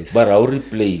 yes. But I'll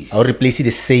replace it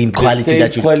the same quality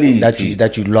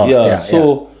that you lost. Yeah.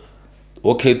 So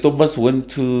okay, Thomas went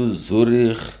to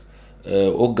Zurich,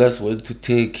 August went to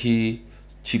Turkey,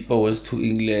 Chipa went to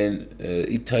England,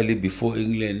 Italy before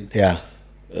England. Yeah.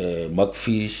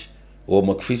 McFish,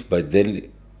 but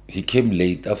then he came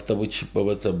late after Chipa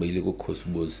was a Bailey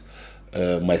Cosmos.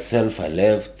 Myself, I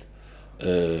left.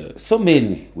 So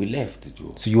many we left.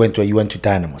 Joe. So you went to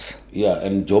Dynamos. Yeah,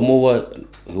 and Jomo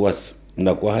was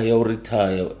Nakwahaya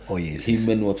retire. Oh yes. Him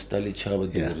and Wapstali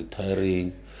Chaba they were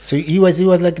retiring. So he was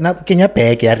like Kenya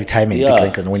back retirement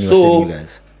when he was selling you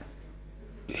guys.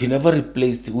 He never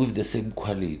replaced with the same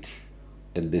quality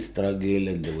and the struggle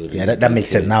and the way. Yeah, that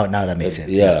makes sense. Now that makes sense.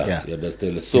 Yeah, that's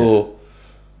still. So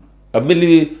I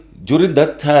mean during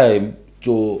that time,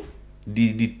 Joe.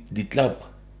 The club,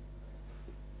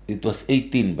 it was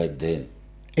 18 by then.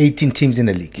 18 teams in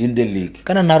the league.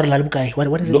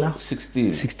 What is it now?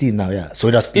 16. 16 now, yeah. So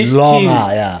that's longer,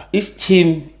 yeah. Each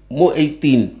team more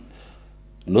 18.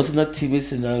 no sina team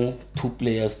is in 2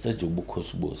 players tsa Jobo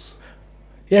Cosmos.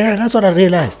 Yeah, that's what I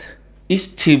realized.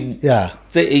 Each team, Yeah.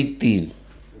 say 18.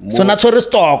 So not so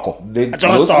stock. Yeah.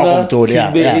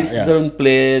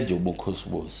 Player Jobo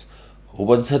Cosmos. Who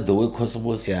wants the way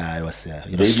Cosmos? Yeah, it was. They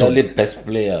are the best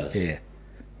players. Yeah.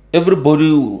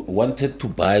 Everybody wanted to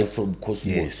buy from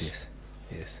Cosmos.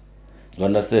 Yes. You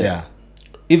understand? Yeah.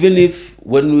 Even if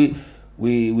when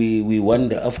we won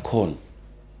the AFCON,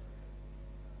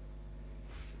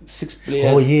 6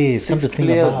 players. Oh yes, 6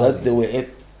 players that they were at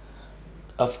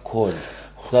AFCON.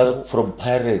 From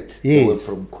Pirate, they were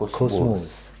from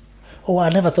Cosmos. Oh, I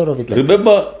never thought of it.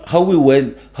 Remember how we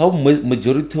went? How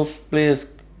majority of players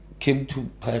came to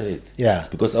Pirate? Yeah.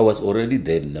 Because I was already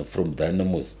there from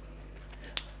Dynamos.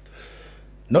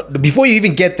 No, before you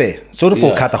even get there, sort of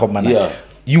for Kata Homana. Yeah.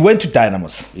 You went to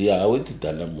Dynamos. Yeah, I went to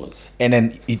Dynamos. And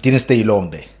then you didn't stay long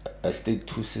there. I stayed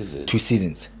 2 seasons. 2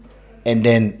 seasons. And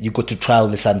then you got to trial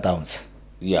the Sundowns.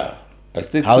 Yeah. I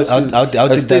stayed how did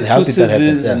that happen?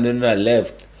 Yeah. And then I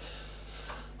left.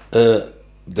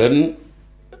 Then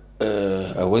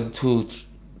I went to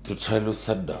trial with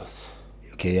Sundowns.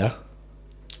 Okay, yeah.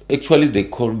 Actually, they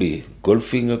called me.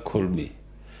 Goldfinger called me.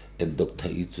 And Dr.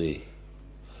 Itzwe.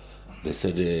 They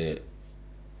said,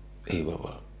 hey,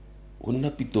 Baba, unna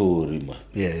Pitori, man.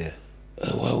 Yeah.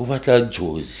 What are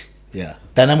Josie? Yeah.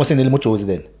 Dynamos in Elmo Josie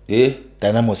then? Eh?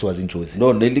 Dynamos was in Josie.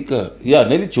 No, Nelika. Yeah,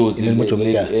 Nelly Josie.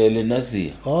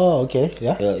 Nazi. Oh, okay.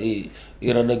 Yeah.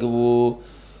 Iranagabo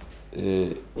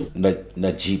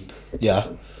Najib. Yeah.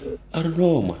 I don't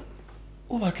know, man.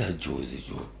 What are Josie,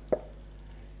 Joe?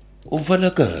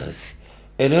 Ufanakasi.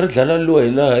 Ela dlala lo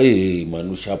ela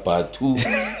man ushapatu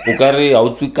ukare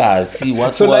awutswikasi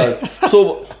what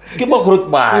so ke magrot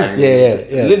ba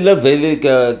le level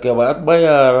ke ba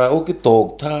bayara o ke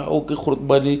doctor o ke grot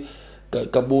bani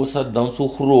ka bo Sundowns so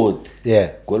grot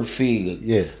golfing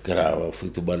grava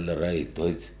football right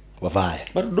right wavaya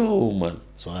but no man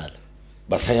swala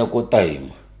basaya ko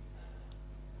time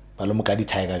balomo ka di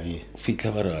tiger vi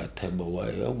fitla bara time wa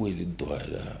ya wele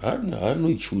ndwala ha no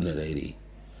ichuna right.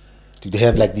 Do they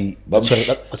have like the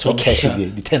cash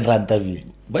the 10 rand of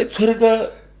By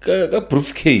Twerga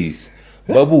briefcase.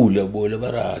 Babula bola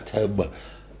barata ba.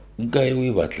 We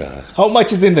batla. How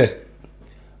much is in there?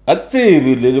 Was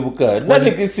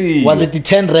it the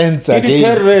 10 rands again?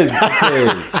 10 rands.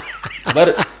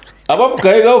 But abam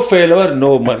kaiga fela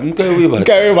no man we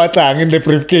batla in the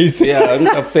briefcase. Yeah,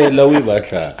 nka fela we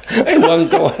batla.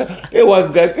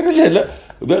 Wanga krilela.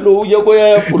 Belo uya ko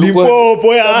ya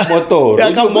Limpopo ya motor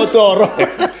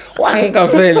wanga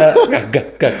fela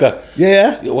kaka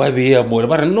wa biya mo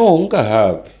bara no nka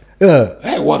happy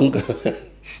wanga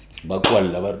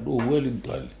bakwalla bara do weli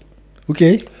ntwali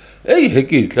okay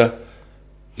hekitla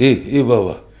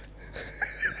baba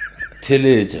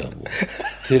teleja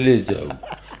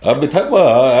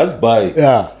abithakwa has buy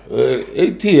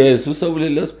 8 years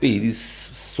usabulela speed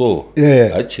so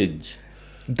I change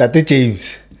Tate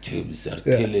James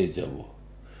arteleja bo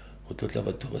go tlotla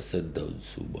batho ba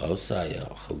Sundowns a o sa ya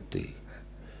Gauteng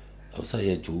a o sa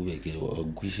ya Joburg ke o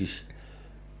kwishisha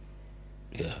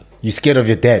you scared of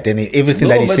your dad and everything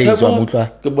that he says wa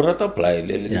mutla ke borata apply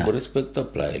le respect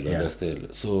apply understand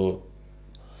so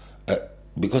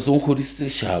because on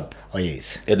is sharp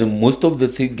and most of the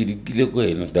thing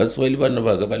that's why bana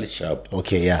ba ga ba le sharp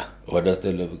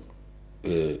understand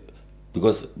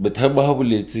because bethaba ha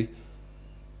boletsi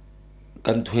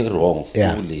can't we wrong. Then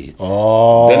I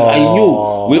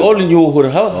knew. We all knew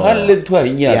how led to I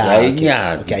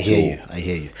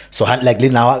hear you. So like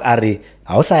now Ari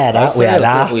outside we are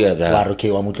there.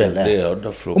 Okay, wa mutlela.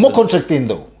 Umo contracting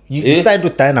though. You signed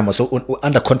with Dynamo so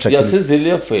under contract. Yeah,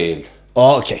 Cecilia failed.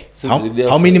 Oh, okay.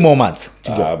 How many more months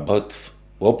to go? About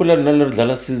popular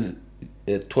Dallas is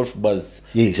 12 months.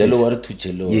 January to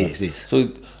January. Yes.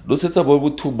 So those it's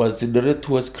about 2 months. The rest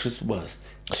was Christmas.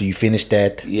 So you finished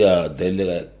that? Yeah, then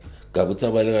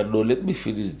no, let me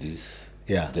finish this.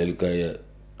 Yeah. Then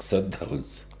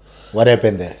Sundowns. What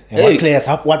happened there? And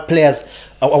what players?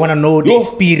 I want to know the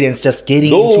experience just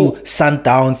getting into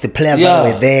Sundowns, the players that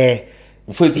were there.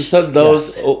 For the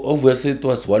Sundowns, obviously it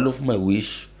was one of my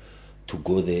wish to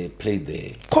go there, play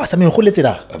there. Of course, I mean, who let it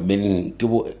out? I mean,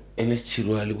 NS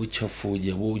Chiruali,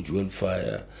 Chafuja, Jewel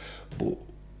Fire,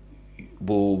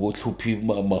 bo tlhophi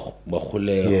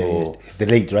magolego it's the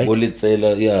late right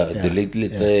the late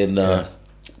letsena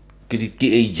ke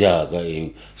age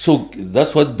so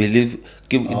that's what believe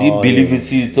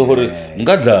is it so gore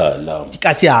nka dlala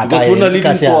kasi aka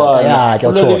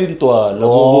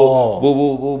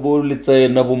bo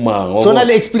letsena bo mang so na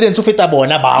le experience o feta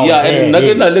bona ba and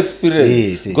na le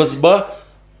experience because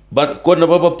But kona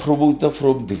baba promoter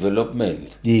from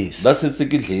development. Yes. That's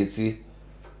it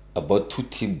about 2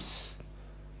 teams.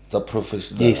 It's a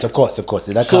professional. Yes, of course.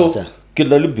 That so, counts. Yeah. Ke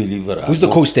na le believer. Who's the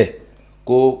coach there?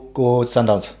 Go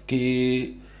Sundowns.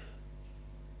 Ke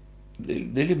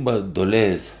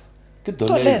Dolez.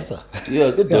 Doleza.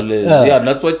 Yeah, ke Dolez. Yeah,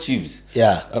 that's what Chiefs.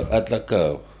 Yeah.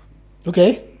 Atlaka.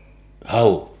 Okay.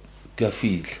 How? Ke a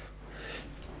feel.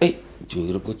 Hey,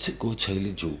 Joe, go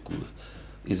Charlie joke.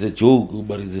 It's a joke,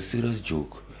 but it's a serious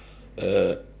joke.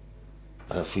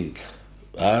 Rafid.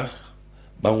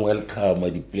 Bang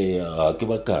welcome the player. Ke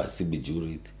ba ka se be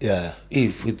jury. Yeah.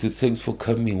 If thanks for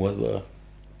coming. What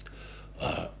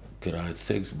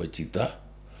thanks Bachita.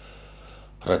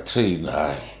 Ra train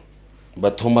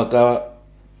but thoma ka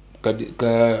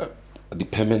the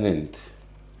permanent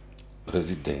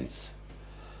residents.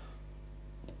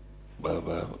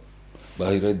 Ba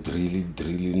ira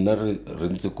drilling na re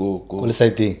ntse ko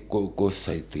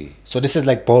site. So this is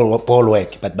like ball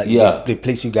work, but yeah. they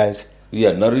place you guys.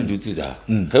 Yeah, na re dutse da.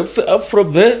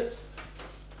 From there,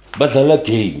 badlala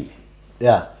game.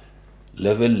 Yeah.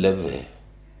 Level.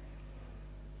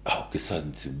 Ke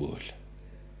santse ball.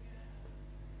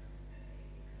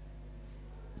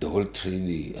 The whole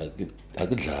training, I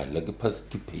could like a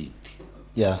participate.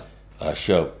 Yeah.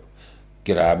 Sharp.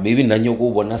 Maybe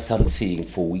Nanyoko wanna something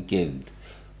for weekend.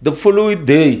 The following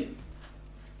day,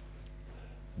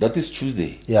 that is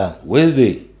Tuesday. Yeah.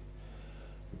 Wednesday.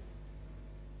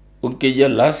 Okay, your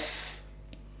last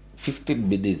 15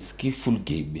 minutes, keep full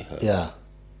game. Yeah.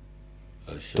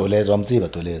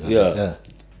 Doleza. Yeah.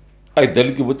 I tell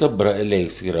you what's a bra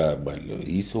Alex,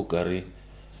 he's so carry.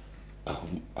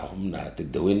 I'm not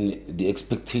the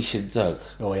expectations are.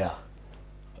 Oh yeah.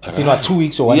 It's been like 2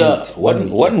 weeks or 1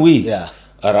 week. 1 week. Yeah.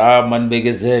 Man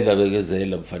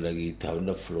begezela mfana ngitha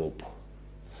una flop.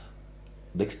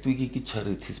 Next week is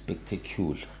charity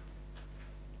spectacular.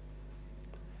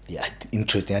 Yeah,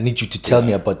 interesting. I need you to tell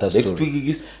me about that next story. Next week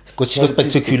is because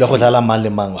spectacular.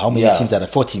 How many teams are there?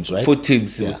 4 teams, right? 4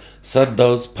 teams. Yeah.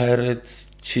 Sundowns, Pirates,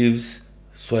 Chiefs,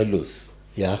 Swallows.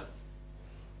 Yeah.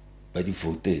 By the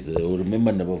voters, I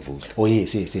remember never vote. Oh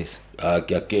yes.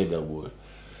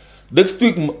 Next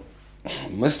week,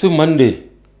 must Monday.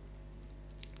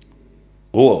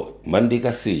 Oh, Monday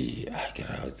ka say, get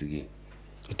out again.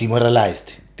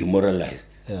 Demoralized.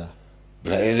 Yeah.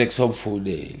 But Alex of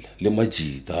phone le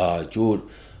majita Joe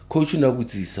coach na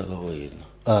butsisa ka wena.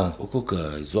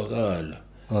 Okoka izwakala.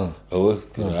 Awu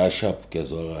sharp ke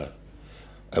zwakala.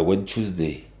 I went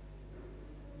Tuesday.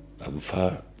 I'm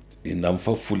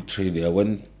for full training. I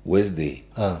went Wednesday.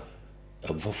 I'm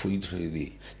for full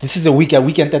training. This is a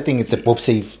weekend thing. It's a Bob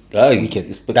Save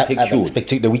weekend. It's spectacular.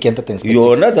 The weekend thing.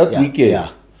 You're not that weekend. Yeah.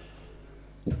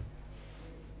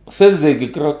 Thursday,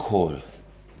 get a call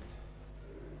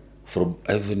from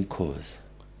Ivan Cause.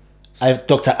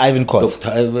 Dr. Ivan Cause.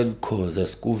 Dr. Ivan Cause, a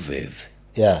school vev.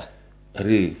 Yeah.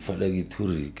 Ari, falagi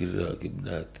turi, kira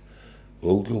kibnat.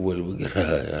 Waulo well, we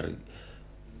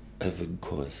Ivan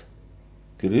Cause.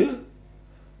 Kira?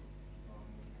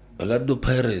 Alado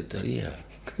pirate, Aria.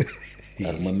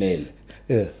 Armamel.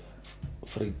 Yeah.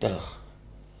 Freitag.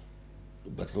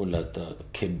 Batlo lata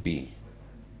camping.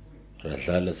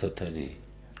 Radlala Saturday.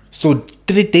 So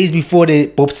 3 days before the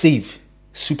Bob Save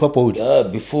Super Bowl. Yeah,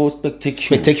 before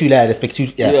spectacular.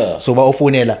 Yeah. So ba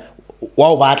ofonela.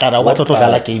 Wow,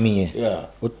 batla gaming. Yeah.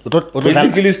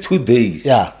 Basically it's 2 days.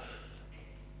 Yeah.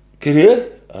 Career?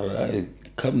 Alright.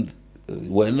 Come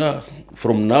when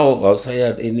from now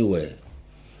outside anywhere.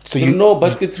 So you know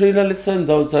basket trainer listen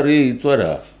out it's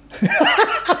what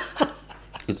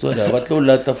it's what batlo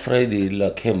lata Friday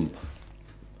la camp.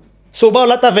 So ba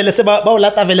lata vele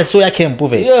so ya camp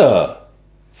ve. Yeah.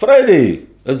 Friday.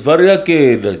 It's very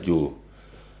okay, Joe.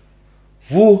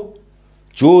 Vous,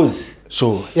 Joe's.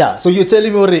 So yeah. So you're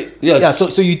telling me already. Yes. Yeah.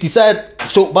 So you decide.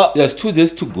 So but yes, 2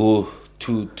 days to go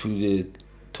to the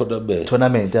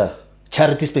tournament. Yeah.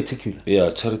 Charity spectacular.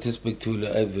 Yeah, charity spectacular.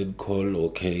 Ivan call.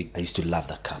 Okay. I used to love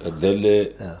that cup. And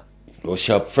then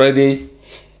sharp Friday,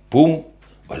 boom.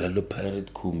 Balalo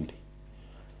pirate kumbi.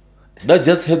 That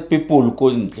just help people go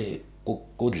Yeah.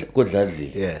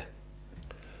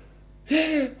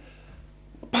 Yeah.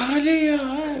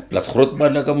 Pagalia. Plus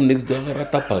Grotman come next door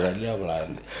rata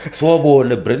pagalia. So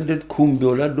abone branded kumbi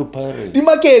Orlando Pirate. The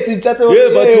market in chat. Yeah,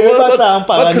 but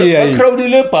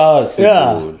crowdile pass.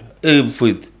 Yeah.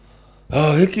 Foot.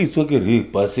 Heki tsoke re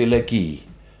pass like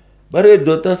bare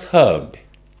daughters hambe.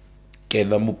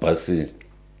 Kena mu pass.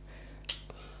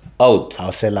 Out.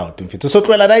 I'll sell out. So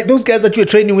those guys that you were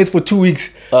training with for 2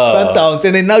 weeks, Sundowns,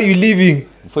 and then now you're leaving.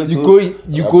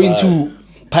 You go into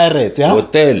Pirates, yeah?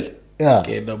 Hotel. Yeah.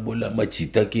 Kena bola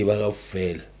machita ke ba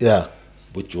kaofela. Yeah.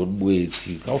 Bo John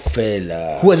Boeti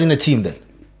kaofela. Who was in the team then?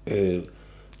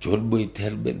 John Boeti,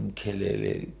 Helmet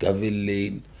Mkhelele, Gavin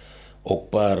Lane,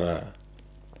 Okpara,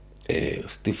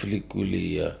 Steve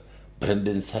Likulia,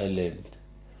 Brendan Silent.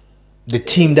 The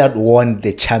team that won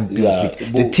the Champions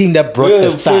League. The team that brought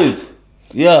the star.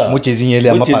 Yeah. Muti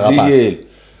Izinja.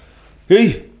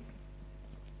 Hey.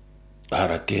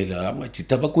 Arakela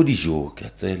amachita ba ko dijo ke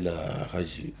tsela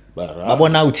gaji bara ba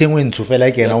bona o thengwe ntso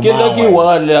fela ke na o mama ke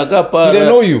wale aka para did I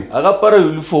know you aka para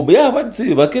uniform ya ba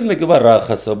tse ba ke nne ke ba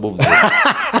raga sa bo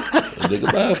they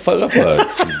ba faka pa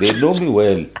they know me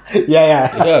well.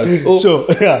 Yeah so, sure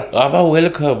yeah aba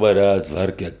welcome as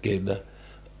varke kena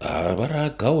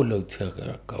bara gaola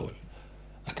uthaka gaola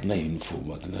akna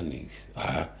uniform akna nix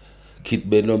kid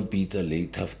benom pizza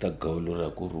late after gaola ra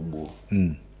ko rubo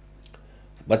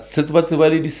but se ba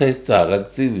le di size tsa ga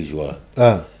tsebe jwa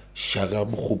shaka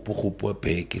bokgopo wa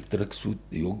beke track suit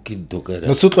yo ke dokara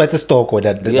no so tlwaetse stock or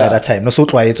that time no so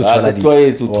tlwaetse thola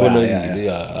di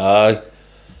ai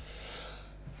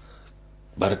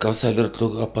barka sa le tlo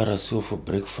ka para so for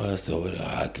breakfast or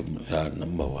ke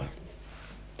number 1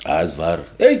 as var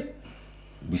hey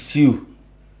bisiu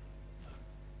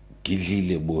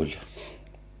gidlile bola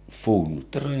phone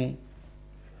tring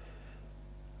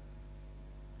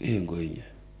ngonya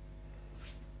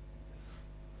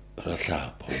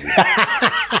rahlapa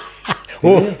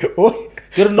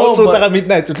ke no so sa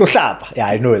midnight tlo hlapa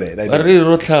yeah I know that re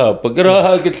ro hlapa ke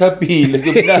ra ke hlapile ke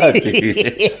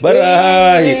mnate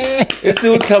bara ese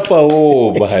o hlapa o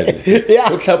bane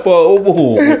o hlapa o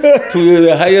bo to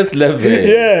the highest level.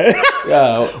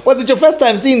 Yeah was it your first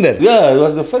time seeing that? Yeah, it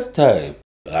was the first time.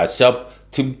 Sharp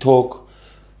team talk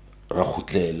ra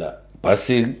khutlela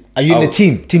passing. Are you in the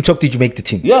team talk? Did you make the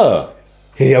team? Yeah.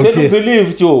 Hey, can you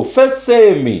believe Joe? First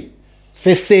semi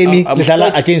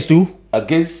against who?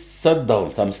 Against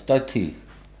Sundowns. I'm starting.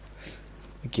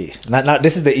 Okay. Now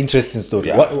this is the interesting story.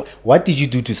 Yeah. What did you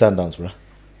do to Sundowns, bro?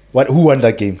 Who won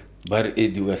that game? But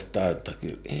Eddie was start.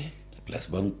 Plus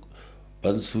ban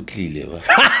sutlile ba.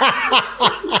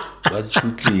 Ban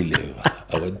sutlile ba.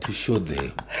 I want to show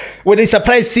them. Were they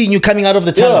surprised seeing you coming out of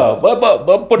the tunnel? Yeah,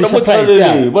 they surprised,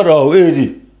 yeah. But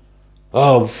Eddie.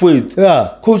 Wait.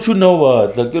 Yeah. Coach, you know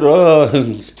what? Like,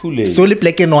 it's too late. Solely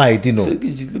black and white, you know.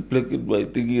 Black and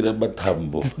white.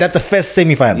 That's the first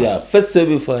semi-final. Yeah, first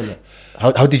semi-final.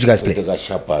 How did you guys play?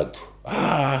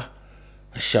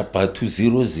 Shapatu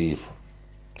 0-0.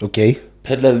 Okay.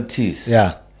 Penalties.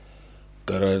 Yeah.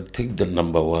 Gotta take the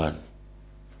number 1.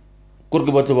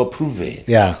 Could proven.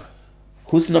 Yeah.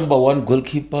 Who's number 1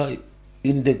 goalkeeper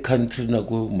in the country?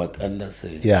 Nago Mat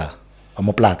Anderson. Yeah. I'm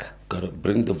a black. Gotta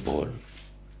bring the ball.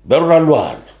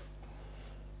 Berralwan.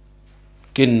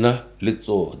 Kinna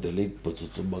Litzo, the late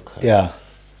Botsubaka. Yeah.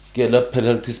 Get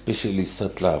penalty specialist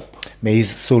at club. May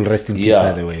his soul rest in peace,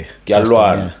 by the way.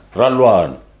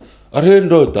 Ralwan.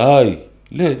 Arendo die.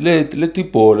 Let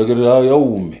it ball.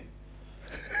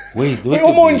 Wait.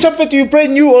 You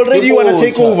brand new already. You wanna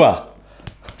take over?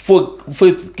 For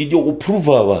can you approve?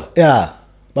 Yeah.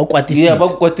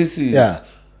 Yeah.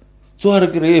 So I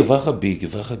agree. Very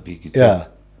big. Yeah.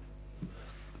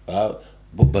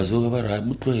 Bazoga bara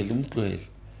mutloel.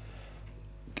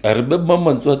 I remember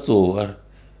Manzwazo.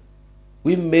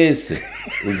 We miss it.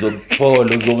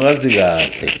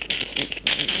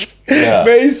 Yeah.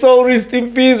 May his soul rest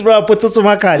in peace, bro. Put some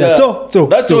makanya. So.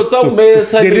 That's what some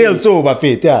the real so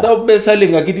Buffett, yeah. Some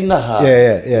selling a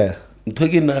Yeah.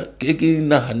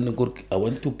 I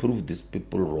want to prove these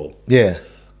people wrong. Yeah.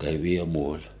 Kaiwe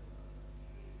mall.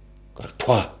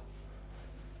 Kartwa.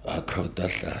 A crowd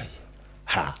that lie.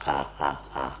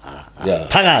 Yeah.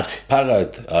 Pagat.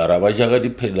 Rabajaga the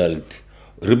penalty.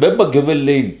 Remember Gavin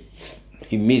Lane?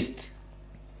 He missed.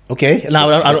 Okay. Now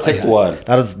that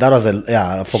was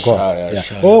I forgot.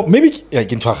 Oh, maybe I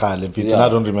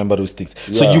don't remember those things.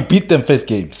 Yeah. So you beat them first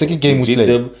game. Second game we played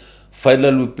them.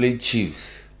 Final we played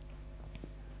Chiefs.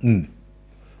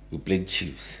 We played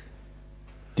Chiefs.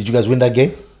 Did you guys win that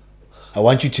game? I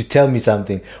want you to tell me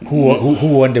something.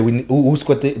 Who won the win? Who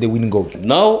scored the winning goal?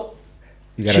 Now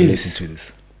you gotta listen to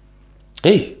this.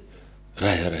 Hey.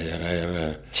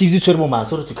 Right. Chiefs, you told me,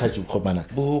 sorry to catch you, Bo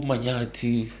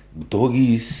Manyati,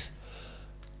 Doggies,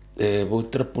 Bo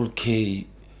Triple K,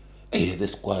 the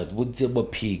squad, what's a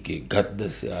pig, got the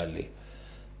Sally,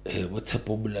 what's a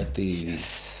popularity?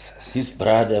 His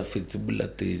brother fits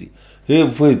Bulateri. Hey,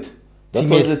 wait,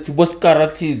 that was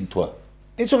Karatin.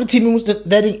 It's what team was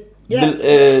daddy.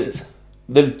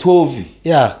 Del Tovi,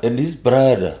 yeah, and his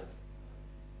brother.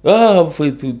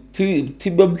 Wait to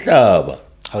Tibam Tlaba.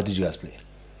 How did you guys play?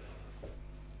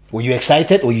 Were you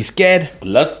excited? Were you scared?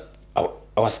 I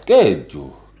I was scared,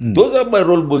 Joe. Those are my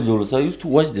role models. I used to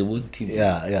watch them on TV.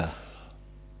 Yeah.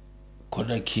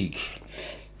 Corner kick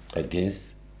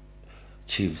against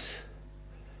Chiefs.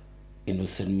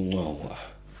 Innocent Mungwawa.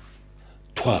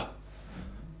 Twa.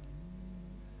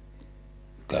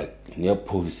 Near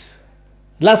pose.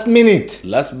 Last minute,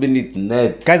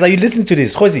 net. guys, are you listening to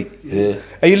this, Jose? Yeah.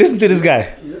 Are you listening to this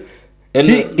guy? And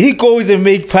He goes and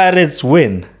make Pirates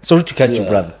win. Sorry to cut you,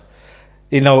 brother.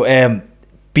 You know,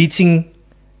 beating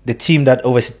the team that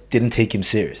obviously didn't take him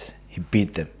serious. He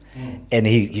beat them. And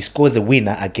he scores a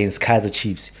winner against Kaiser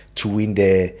Chiefs to win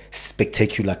the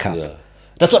spectacular cup. Yeah.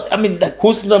 That's what I mean.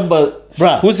 Who's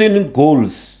in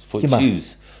goals for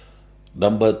Chiefs?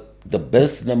 The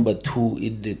best number 2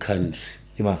 in the country.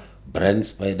 Brand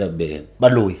Spider-Man.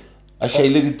 Baloi. I shall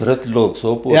let it dreadlocks.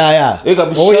 Yeah.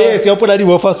 Oh yes, you're putting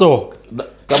the so.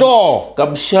 Sure.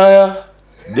 Kamshaya,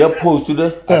 they are posed to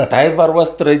the diver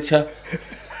was stretcher.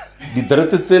 The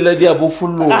dreaded seller, they are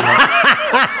buffalo.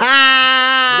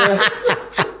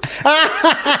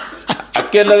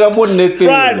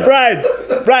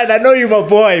 Brian, I know you my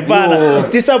boy, but it's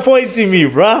disappointing me,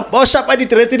 bro. But sharp at the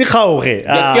threat in the cow.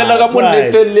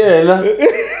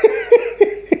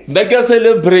 They can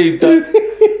celebrate.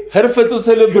 Her to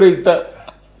celebrate.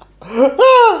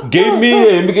 Gave me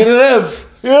a ref.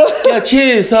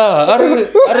 Cheese,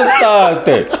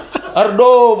 Aristate.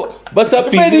 Ardo,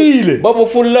 Basapi, Babo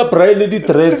full up, Riley the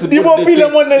threats. You won't feel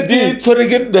them on the deed to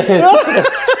get the head.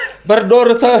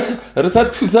 Bardorata,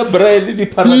 Resatusa Briley, the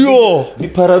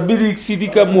paramedic city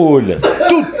Camole.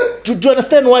 Do you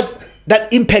understand what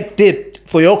that impact did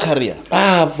for your career?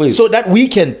 So that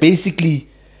weekend, basically,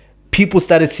 people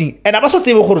started seeing, and I was also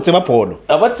saying polo.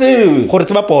 Because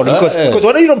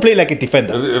when you don't play like a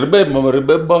defender.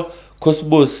 Remember,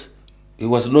 Cosmos, it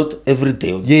was not every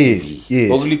day on TV.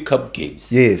 Yes. Only cup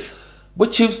games. Yes.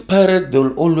 But Chiefs Pirates, they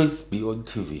will always be on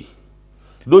TV.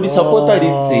 No, the supporter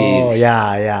didn't say. Oh,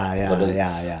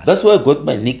 yeah. That's why I got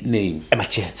my nickname.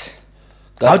 Magents.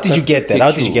 How did you get that?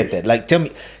 Like,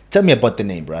 tell me about the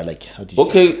name, bro. Like, how did you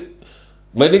get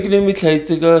my nickname is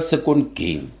like a second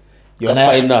game. You're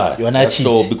not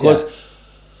Chiefs. Because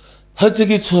how to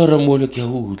get to a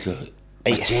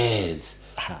Magents.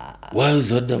 Why is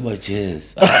that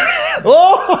Magents? I'm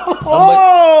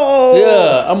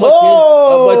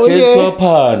a Magents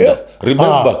panda.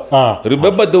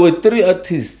 Remember there were 3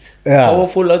 artists,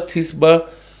 powerful artists,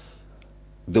 but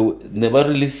they never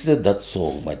released that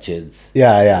song, Magents.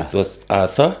 Yeah. It was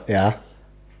Arthur,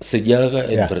 Senyaga,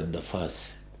 and Brenda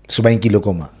Fass. So,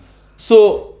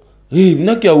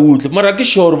 Maraki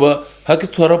Shorba,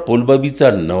 Hakitwara Polba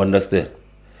Bitan, now understand.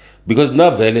 Because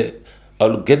now,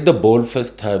 I'll get the ball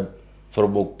first time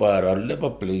from Okpara. I'll never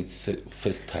play it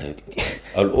first time.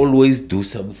 I'll always do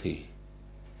something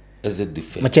as a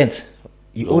defense. Magents,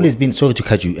 you've always been, sorry to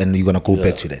cut you, and you're going to go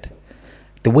back to that.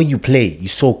 The way you play, you're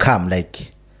so calm,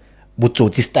 like,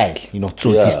 Tsotsi style,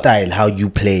 Tsotsi style, how you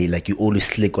play, like, you always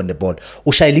slick on the ball.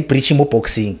 Ushaili preaching more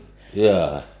boxing.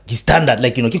 Yeah. He's standard,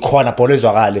 like, ki khona ball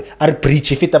ezwakale are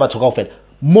preach if it batho kaofela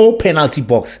more penalty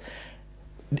box.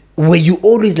 Were you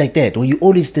always like that? Were you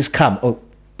always this calm? Or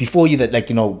before you that,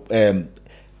 like,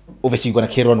 obviously you're gonna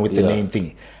carry on with the name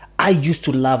thing. I used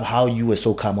to love how you were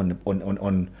so calm on the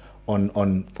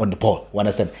ball. You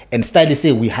understand? And style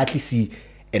say we hardly see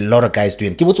a lot of guys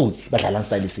doing.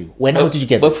 When how did you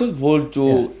get? But football,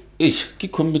 Joe, is a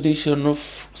combination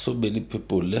of so many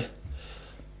people.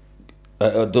 I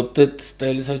adopted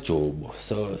style as a job,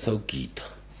 so guitar.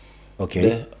 Okay.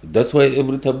 Yeah? That's why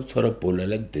every time I a ball, I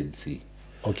like dancing.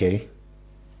 Okay.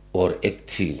 Or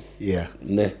acting. Yeah.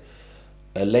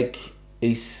 I like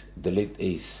Ace, the late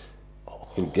Ace.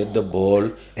 You get the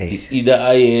ball. It's either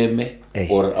I am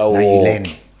or I walk. Now you're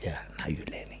learning. Yeah, now you're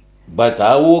learning. But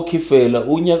I walk fella,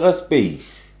 unyaka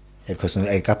space. Yeah, because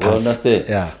I can pass. You understand?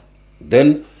 Yeah.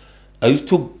 Then I used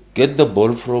to get the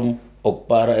ball from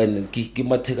Okpara and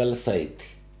Kikimategal side.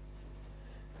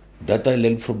 That I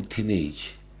learned from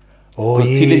teenage. Oh, yeah.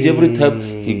 Teenage, every time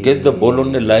he get the ball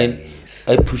on the line,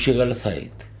 I push it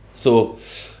aside. So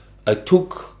I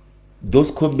took those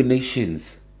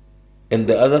combinations. And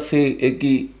the other thing,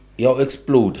 you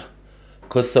explode.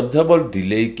 Because sometimes I'll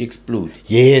delay, explode.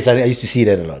 Yes, I used to see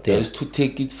that a lot. I used to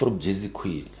take it from Jazzy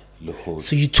Queen.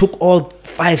 So you took all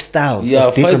 5 styles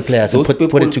of different players and put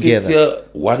it together.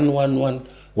 One.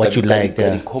 What you like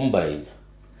there. Combine.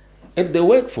 And they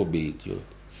work for me, Joe.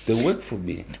 They work for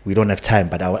me. We don't have time,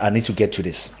 but I need to get to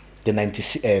this. The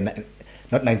 96,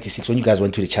 not 96, when you guys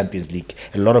went to the Champions League,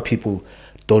 a lot of people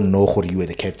don't know who you were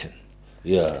the captain.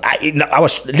 Yeah. I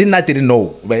didn't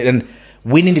know. But then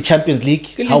winning the Champions League,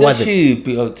 how was it?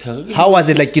 How was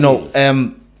it? Like,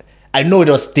 I know it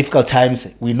was difficult times.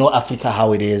 We know Africa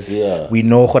how it is. Yeah. We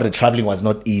know how the traveling was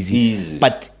not easy.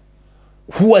 But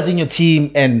who was in your team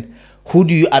and who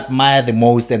do you admire the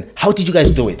most and how did you guys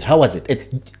do it? How was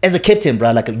it? As a captain,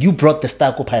 bro, like you brought the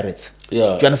Starco Pirates.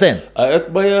 Yeah. Do you understand? I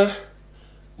admire.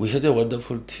 We had a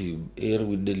wonderful team. Here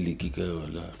with the league,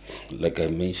 like I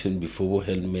mentioned before,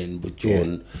 Hellman, but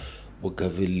John, but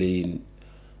Gavin Lane,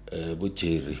 but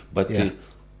Jerry. But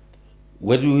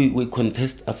when we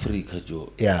contest Africa,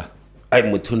 Joe, I'm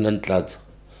Muti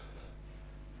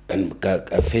and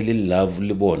I fell in love with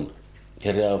Lebon,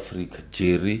 Here Africa,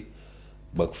 Jerry,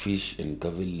 Buckfish, and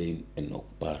Gavin Lane, and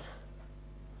Okbar.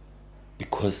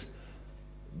 Because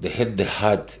they had the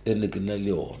heart and the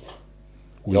Leon.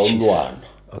 Which is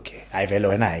okay.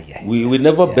 We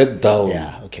never back down.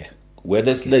 Yeah, okay.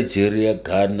 Whether it's Nigeria,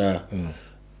 Ghana,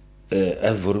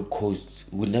 Ivory Coast,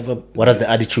 we never. What is the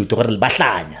attitude?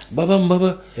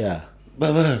 Baba. Yeah.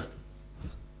 Baba.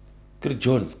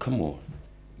 John, come on.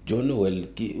 John, well,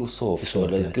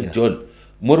 John,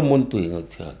 more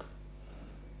monto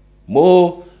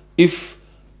more if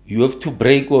you have to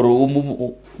break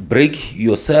or break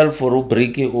yourself or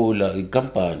break it all in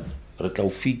company.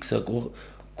 Fix South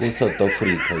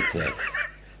Africa.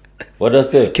 What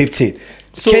does that? Captain.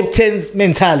 So, captain's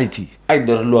mentality. I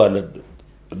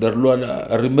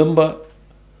remember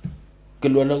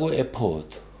go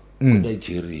airport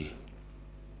Nigeria.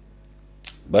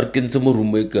 Barkin some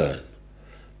room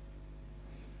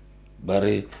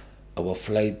Barry, our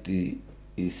flight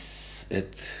is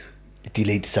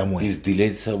delayed somewhere. Is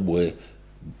delayed somewhere.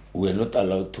 We're not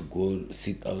allowed to go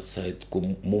sit outside. So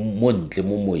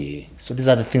these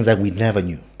are the things that we never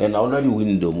knew. And on the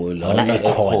window,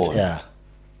 airport. Yeah.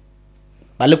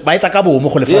 But look, but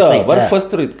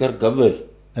first rate car gavel.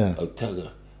 I'll tag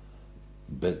her.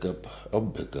 Back up.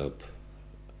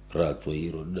 Ratwa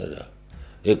hero dada.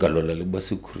 Ekalona liba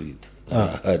security.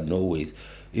 No way.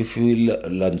 If you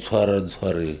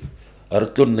lanswara,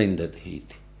 Arton in that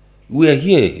hate. We are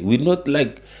here. We're not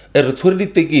like we're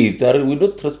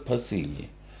not trespassing.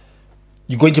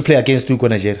 You're going to play against Duke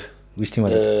Nigeria? Which team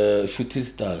was it? Shooting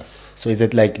Stars. So is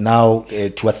it like now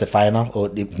towards the final or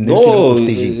the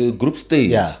group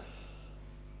stage? Yeah.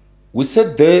 We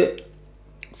said there,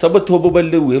 Sabatobo,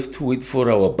 we have to wait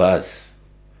for our bus.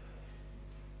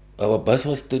 Our bus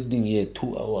was standing here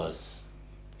 2 hours.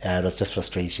 Yeah, it was just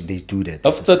frustration. They do that.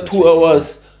 After 2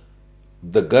 hours,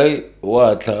 the guy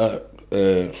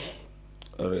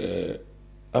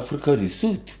Africa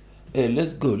suit. Hey,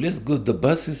 let's go. The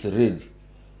bus is ready.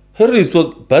 Harry,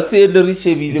 so bus is 2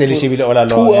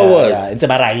 hours. It's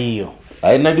about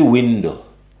I know the window.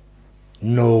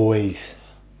 No ways.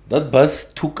 That bus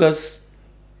took us.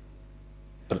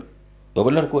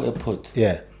 Airport.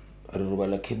 Yeah.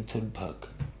 Kempton Park.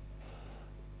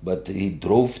 But he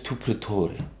drove to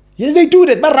Pretoria. Yeah, they do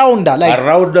that. Around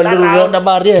the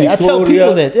barrier. I tell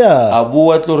people that. Yeah. Abu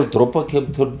Watlor drop a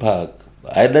Kempton Park.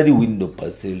 I know the window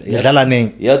parcel.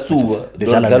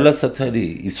 Dladla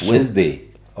Saturday. It's Wednesday.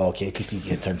 Okay, at least you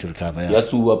get time to recover. Yeah.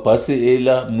 Yatsuwa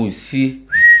Pasela Musi.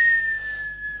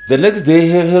 The next day,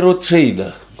 hero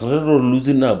trailer. Hero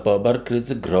losing up. Bar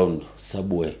creates a ground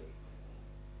subway.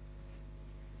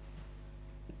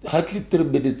 Hardly 3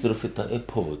 minutes of the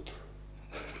airport.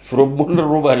 From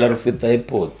Monroe Rafeta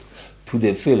Airport to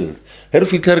the field. Her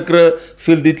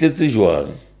field it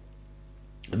Juan.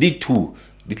 D2,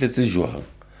 it Juan.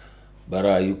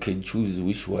 But you can choose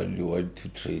which one you want to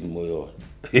train more on.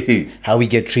 How we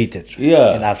get treated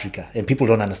in Africa. And people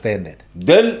don't understand that.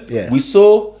 Then we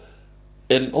saw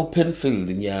an open field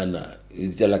in Yana.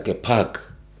 It's like a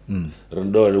park.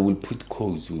 Randor will put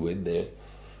codes. We went there.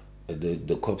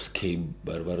 The cops came,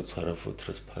 Barbara for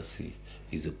trespassing.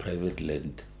 It's a private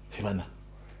land.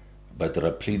 But then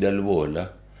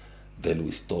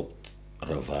we stopped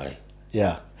Ravai.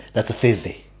 Yeah, that's a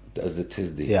Thursday. That's the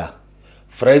Thursday. Yeah.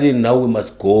 Friday now we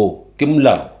must go.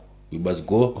 Kimlau. We must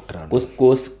go.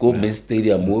 Go main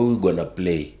stadium where we're gonna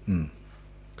play.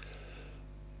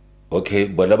 Okay,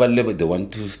 but they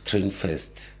want to train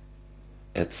first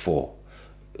at 4.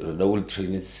 They will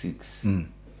train at 6.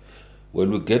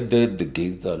 When we get there, the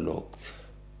gates are locked.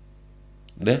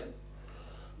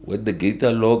 When the gates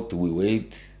are locked, we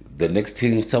wait. The next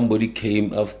thing, somebody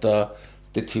came after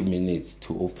 30 minutes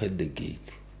to open the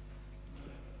gate.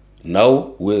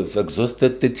 Now we've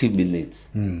exhausted 30 minutes.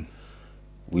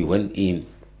 We went in.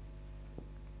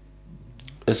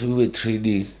 As we were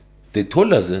training, they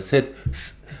told us, they said,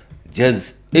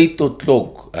 just 8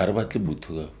 o'clock. As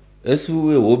we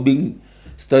were warming,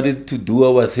 started to do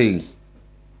our thing.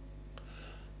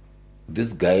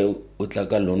 This guy would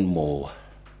like a lawnmower.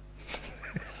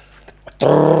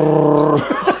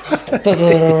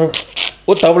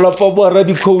 o tabla pa bora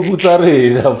di khou tsa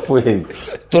rena friend.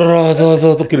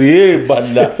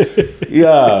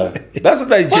 Yeah, that's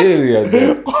Nigeria.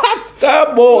 What?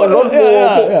 Come on, not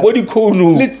more. What do you call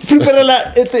no?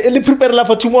 Let's prepare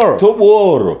for tomorrow.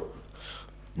 Tomorrow.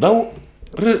 Now,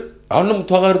 I'm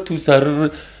talking to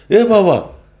Sir. Hey, Baba.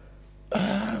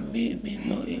 Me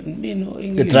no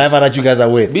English. The driver that you guys are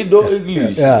with. Me no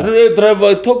English. The driver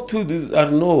I talk to this I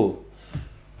know.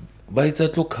 But it's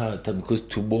a look hard because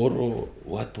tomorrow,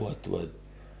 what?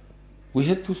 We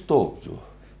had to stop, Joe.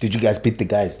 Did you guys beat the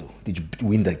guys though? Did you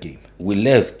win that game? We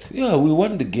left. Yeah, we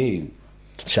won the game.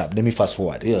 Sharp. Let me fast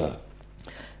forward. Yeah.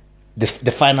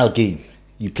 The final game,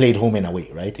 you played home and away,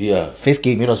 right? Yeah. First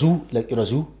game, it was who?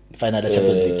 Final of the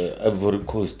Champions League. Ivory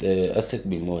Coast, ASEC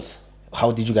Mimos.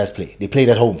 How did you guys play? They played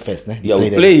at home first, ne? Yeah, we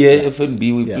play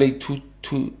FNB. We played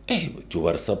 2-2. Hey, you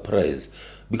were surprised.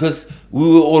 Because we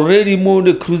were already on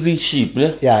the cruising ship,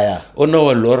 ne? Yeah. On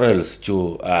our laurels,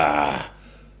 Joe.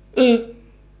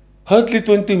 Hardly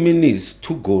 20 minutes,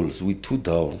 2 goals, we 2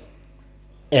 down.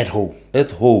 At home.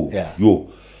 Yeah. Yo.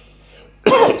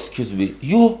 Excuse me.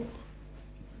 Yo.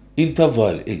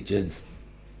 Interval, gents.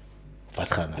 Wat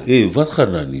gaan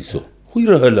nou nie so?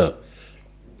 Goeie hulle.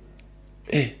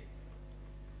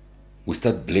 We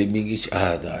start blaming each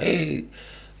other. Hey,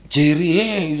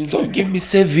 Jerry, you don't give me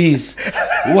service.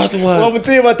 What? Jerry.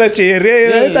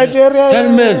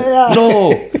 Hellman,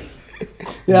 no.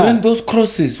 Bring those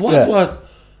crosses. What?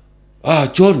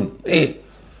 John. Hey.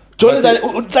 John is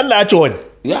a John.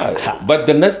 Yeah, but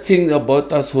the next thing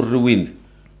about us who win,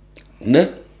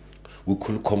 we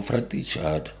could confront each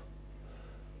other.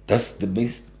 That's the main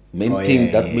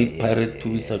thing that made Pirate to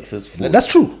be successful. That's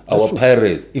true. Our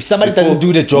Pirate. If somebody doesn't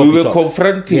do the job, we were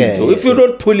confronting. If you're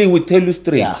not pulling, we tell you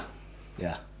straight.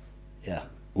 Yeah.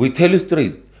 We tell you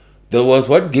straight. There was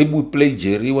one game we played,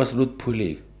 Jerry was not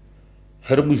pulling.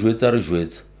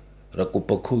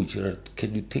 Rakopa coach,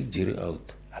 can you take Jerry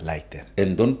out? I like that.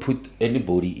 And don't put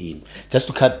anybody in. Just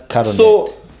to cut on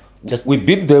so, that. We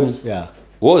beat them. Yeah.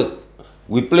 Well,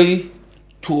 we play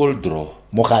 2-2 draw.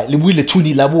 Yeah, we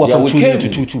came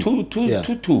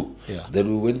 2-2. Yeah. Then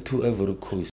we went to Ivory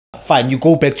Coast. Fine, you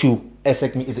go back to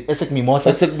ASEC Mimosa?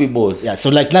 ASEC Mimosa. Yeah, so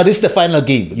like now this is the final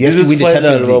game. You have to win the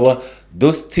Champions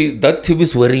League. That team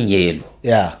is wearing yellow.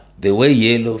 Yeah. They wear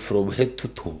yellow from head to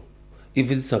toe.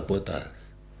 Even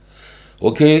supporters.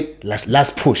 Okay.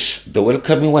 Last push. The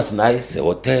welcoming was nice, the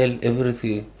hotel,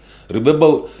 everything.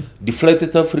 Remember, the flight to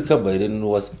South Africa by then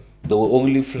they were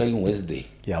only flying Wednesday.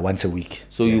 Yeah, once a week.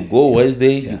 So you go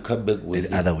Wednesday, you come back Wednesday.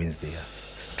 The other Wednesday, yeah.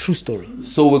 True story.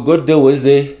 So we got there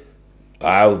Wednesday,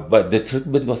 but the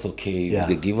treatment was okay. Yeah.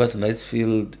 They give us nice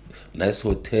field, nice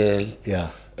hotel.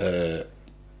 Yeah.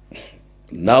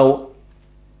 Now,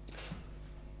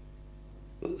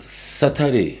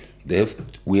 Saturday,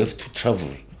 we have to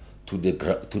travel to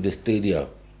the stadium.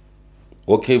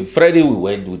 Okay, Friday we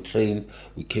went, we trained,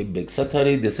 we came back.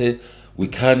 Saturday they said we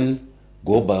can't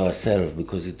go by ourselves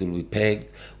because it will be packed.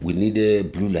 We need a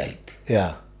blue light.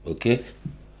 Yeah. Okay?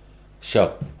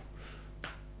 Sharp.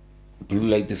 Blue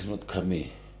light is not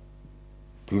coming.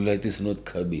 Blue light is not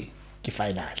coming.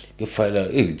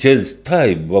 Final. Hey, just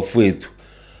time,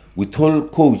 we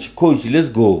told coach, let's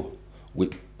go. We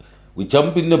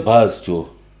jump in the bus, Joe.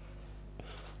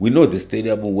 We know the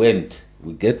stadium, we went.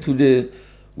 We get there.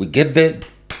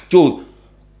 Joe,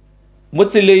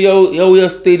 Motale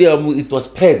stadium, it was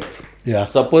packed. Yeah.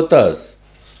 Supporters.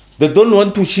 They don't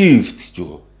want to shift,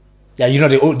 Joe. Yeah, you know,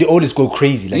 they always go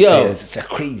crazy. Like, yeah. It's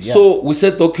crazy. Yeah. So we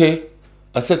said, okay.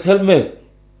 I said, Hellman,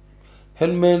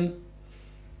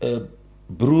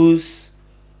 Bruce,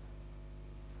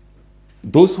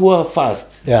 those who are fast.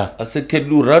 Yeah. I said, can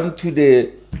you run to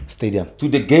the stadium? To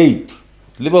the gate.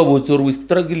 Liverpool were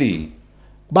struggling.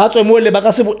 But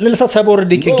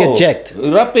they can get jacked.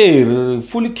 Rapper,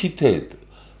 fully kitted.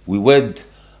 We went.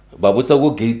 Babutsa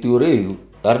go gate to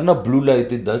Arna blue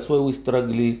lighted. That's why we're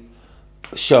struggling.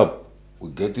 Sharp.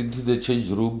 We get into the change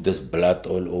room. There's blood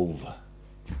all over.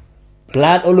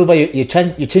 Blood all over your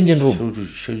changing room.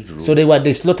 So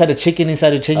they slaughtered the chicken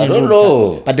inside the changing room. I don't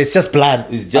know. But it's just blood.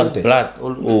 It's just blood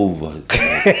all over.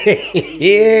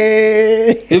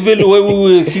 Even when we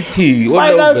were sitting.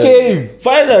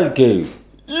 Final game.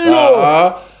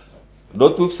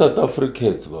 Not with South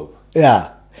Africans, Bob. Yeah.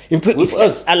 With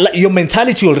us. Your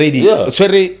mentality already. Yeah. It's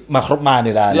very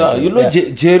yeah, you know,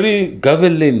 Jerry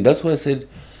Gavelin. That's why I said,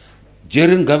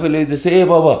 Jerry Gavelin, they say, hey,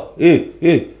 Baba,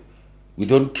 hey, we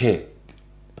don't care.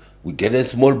 We get a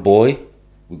small boy.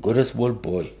 We got a small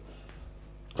boy.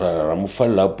 Can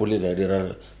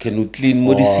you clean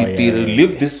Modi City?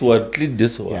 Leave this one, clean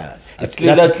this one. Yeah. It's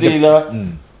cleaner.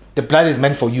 the blood is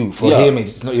meant for you. For him,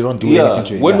 it's not, you don't do anything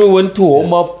to it. When we went to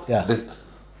warm up, those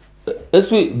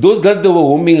guys, they were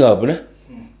warming up. Ne?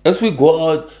 As we go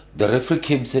out, the referee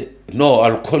came and said, no,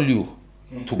 I'll call you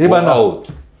to go out.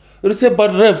 He said,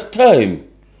 but ref, time.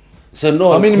 He said,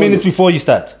 no. How many minutes before you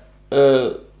start?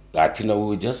 I think we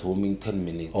were just warming 10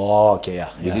 minutes. Oh, okay, yeah.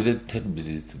 We did it 10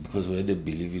 minutes because we had to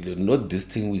believe in it. Not this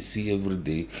thing we see every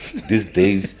day. These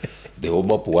days, they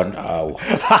warm up 1 hour.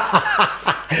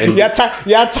 You're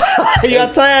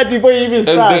tired before you even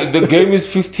start. And the game is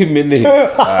 50 minutes.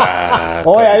 So, I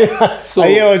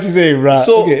hear what you're saying, bro.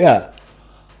 So, okay, yeah.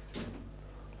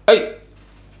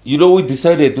 We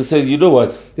decided to say, you know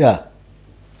what? Yeah.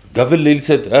 Gavin Lil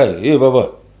said, hey,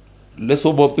 Baba, let's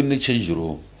warm up in the change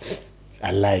room. I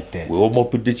like that. We warm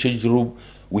up in the change room.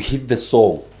 We hit the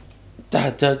song. Cha,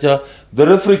 cha, cha. The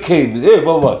referee came. Hey,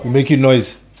 Baba. You making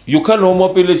noise. You can't warm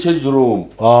up in the change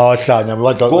room. Oh, Shanya.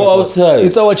 Go outside.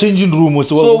 It's our changing room.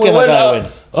 So we went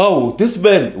out. Oh, this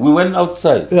man. We went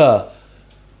outside. Yeah.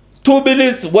 2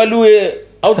 minutes while we were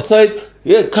outside.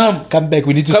 Yeah, come. Come back.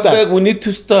 We need to start. Come back. We need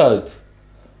to start.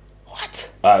 What?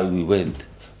 We went.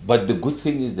 But the good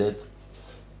thing is that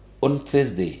on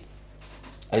Thursday,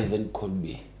 Ivan called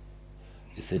me.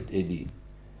 He said, Eddie,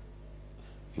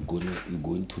 you're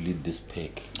going to lead this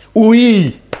pack.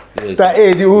 Oui. Yes.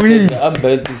 Eddie, oui. I'm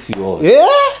belt is yours. Yeah?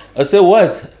 I said,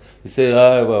 what? He said,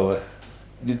 Baba.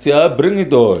 Bring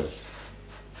it all.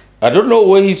 I don't know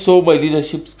where he saw my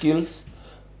leadership skills.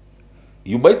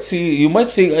 You might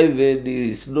think Ivan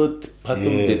is not part of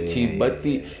the team, but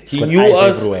he knew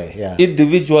us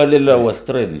individually and our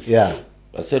strength. Yeah.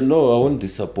 I said, no, I won't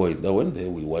disappoint. I went there,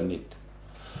 we won it.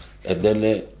 And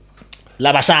then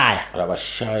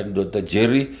Labashai and Dr.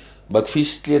 Jerry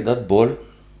McFish cleared that ball.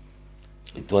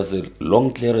 It was a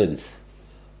long clearance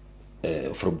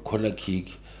from corner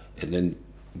kick, and then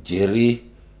Jerry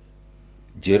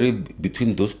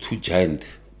between those two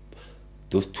giants,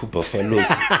 those two buffaloes,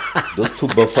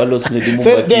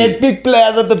 So they had big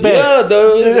players at the back. Yeah,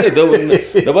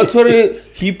 the Batswari,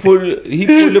 he pulled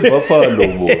a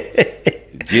buffalo.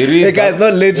 Jerry, the guy's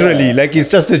not literally, like it's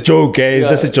just a joke, eh? It's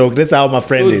just a joke. That's how my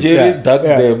friend is. So Jerry ducked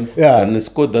them and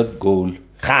scored that goal.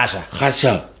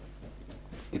 Khasha.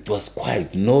 It was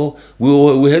quiet. No,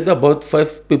 we had about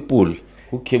 5 people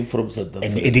who came from South Africa.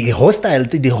 And the hostile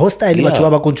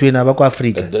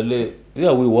Africa.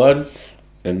 We won.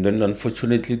 And then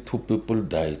unfortunately 2 people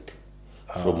died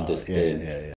from the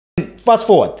stand. Fast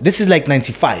forward. This is like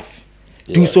 95.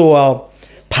 Yeah. Do so well.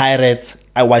 Pirates.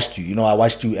 I watched you. I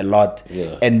watched you a lot.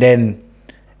 Yeah. And then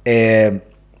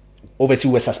obviously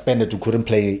we were suspended. We couldn't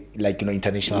play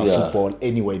international football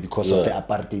anyway because of the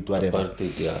apartheid, whatever.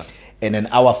 Apartheid, yeah. And then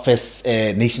our first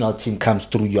national team comes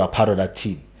through. You are part of that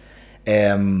team.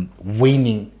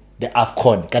 Winning the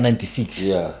AFCON, 96.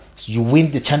 Yeah. So you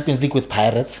win the Champions League with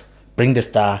Pirates, bring the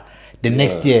star. The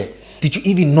next year, did you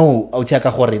even know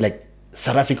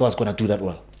South Africa was going to do that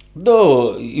well?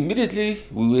 No, immediately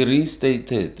we were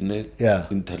reinstated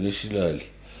internationally.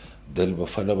 Then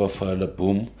Bafana Bafana,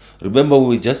 boom. Remember,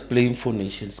 we were just playing for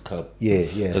Nations Cup.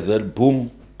 Yeah. And then, boom,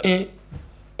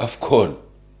 AFCON.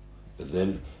 And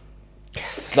then,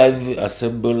 Clive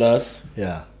assembled us.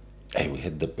 Yeah. We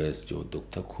had the best, Joe.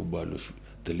 Dr. Kubalo,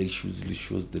 the late Shoes,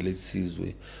 the late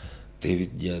Sizwe,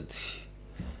 David Nyati,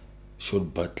 Sean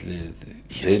Butler,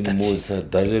 Zain Musa,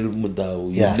 Dalil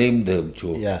Mudau, you name them,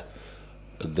 Joe. Yeah.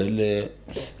 And then,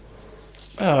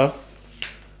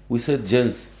 we said,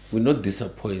 gents, we're not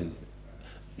disappointed,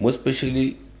 more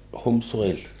especially home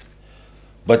soil.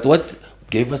 But what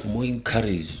gave us more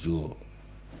encouragement, Joe,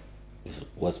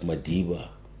 was Madiba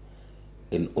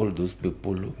and all those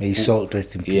people. May his soul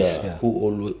rest in peace.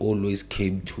 Who always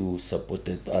came to support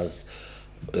us,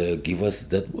 give us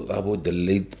that about the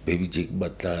late baby Jake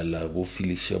Batala,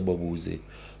 Felicia Babuze.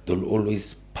 They'll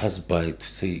always pass by to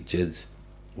say, gents,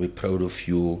 we're proud of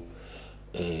you.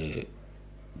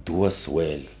 Do us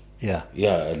well. Yeah.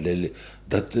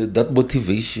 That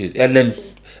motivation. And then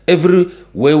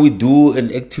everywhere we do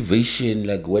an activation,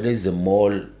 like whether it's a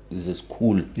mall, it's a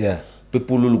school,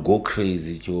 people will go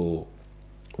crazy.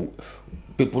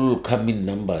 People will come in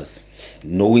numbers,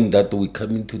 knowing that we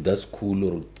come into that school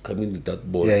or come into that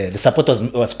ball. Yeah, the support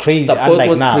was crazy. Support unlike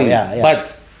was now. crazy. Yeah.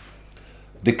 But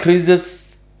the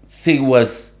craziest thing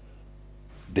was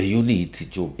the unity,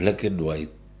 black and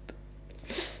white.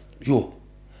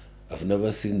 I've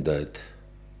never seen that.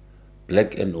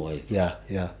 Black and white. Yeah.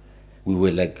 We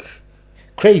were like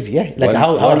crazy, like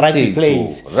how rugby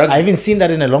plays. I haven't seen that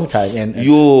in a long time, and I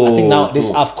think now this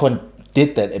AFCON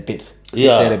did that a bit.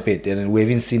 And we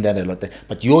haven't seen that a lot.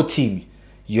 But your team,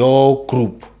 your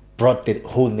group brought the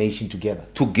whole nation together.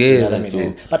 You know what I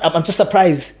mean? But I'm just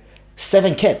surprised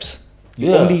 7 caps.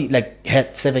 You Yeah. only like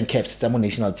had 7 caps. Some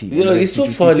national team. Yeah, it's so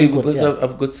funny because yeah.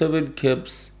 I've got 7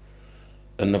 caps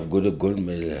and I've got a gold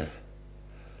medal.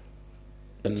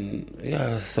 And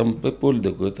yeah, some people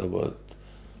they got about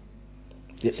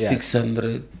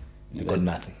 600. You got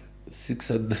nothing.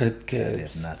 600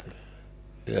 caps. Nothing.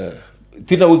 Yeah.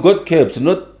 Tina, we got caps,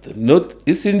 not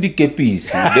it's in the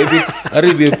capis. Maybe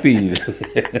Arabian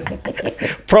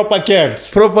Proper caps.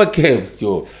 Proper caps,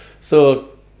 Joe. So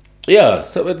yeah,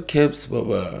 7 caps,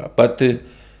 Baba. But I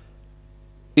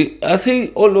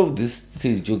think all of these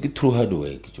things, Joe, get through hard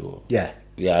work, Joe. Yeah.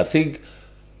 Yeah, I think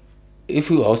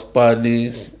if you house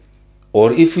party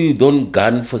or if you don't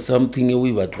gun for something,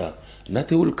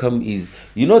 nothing will come easy.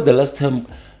 You know, the last time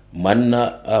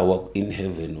Manna walked in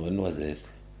heaven, when was it?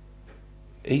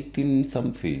 18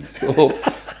 something. So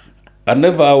I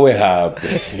never were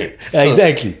happy. So,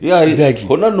 exactly. Yeah, exactly.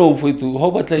 How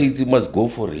about like you must go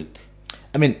for it?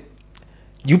 I mean,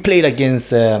 you played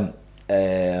against Argentina.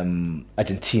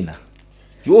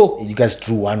 Yo. You guys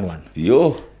drew 1-1.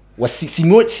 Yo. Was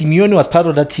Simeone was part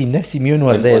of that team, eh? Simeone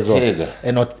was And there Ortega. as well.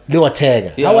 And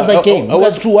Ortega. Yeah, How was that game? I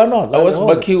was drew 1-1. I was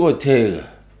backing Ortega.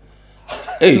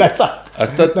 Hey, That's up. I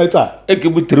start. That's up. I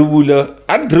give dribble.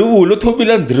 And dribble.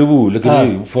 Thobile and dribble.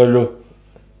 Like follow.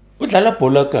 What la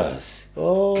bola kas?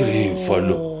 Kiri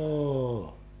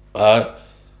follow.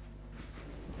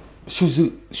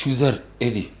 Shoes are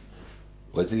Eddie.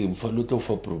 Was it follow to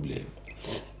for problem?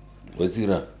 Was it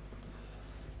a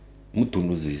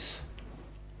mutunuzis?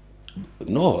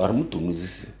 No, are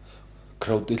mutunuzis.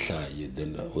 Crowd to high,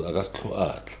 then I got to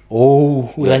art. Oh,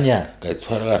 uranya.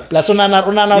 La sonana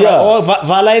oh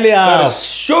vala ile ya.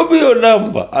 Show me your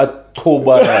number.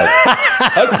 October.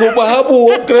 October habu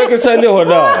kreke sale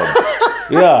hona.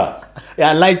 Yeah. Yeah,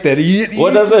 I like that.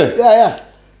 What does it? Yeah.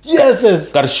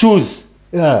 Yes. Car shoes.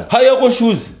 Yeah. How you go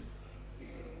shoes?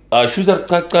 Shoes are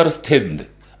car stand.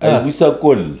 I wish I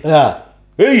call. Yeah.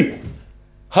 Hey.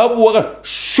 Habu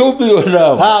show me your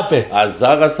number. Happy.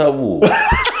 Azaga sabu.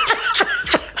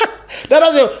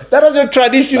 That was your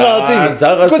traditional thing.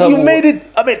 Because you made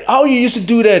it. I mean, how you used to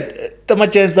do that? The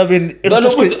chance. I mean, it was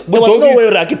just crazy. There was no way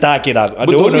rakitaki na. But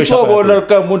don't you want to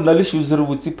come on? Nali shoes are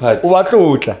with the party.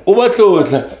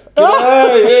 Ubatla.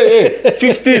 Hey,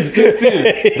 15.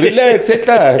 Relax,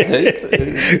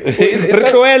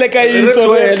 Rituele ka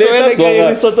iso. Rituele ka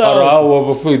iso ta. Arawa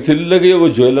bafethi leke yo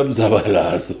joela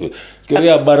mzabalazo.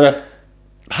 Kiriya bara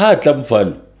hatla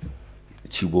mfana.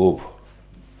 Chibobo.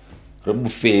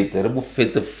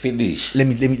 Finish. Let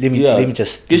me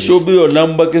just show me your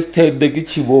number. Crazy.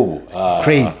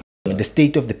 The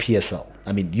state of the PSL.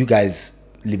 I mean, you guys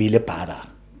libile para.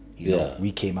 You know,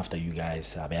 we came after you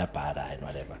guys, para and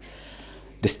whatever.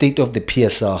 The state of the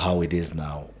PSL, how it is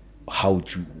now.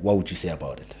 What would you say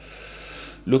about it?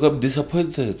 Look, I'm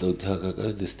disappointed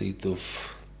at the state of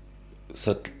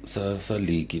sa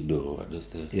league, you know,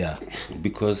 understand? Yeah.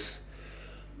 Because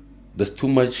there's too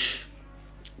much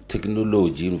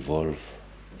technology involved.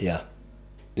 Yeah.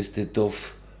 Instead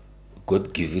of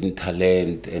God-given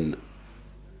talent and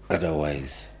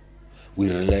otherwise,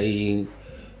 we're relying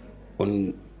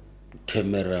on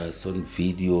cameras, on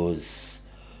videos.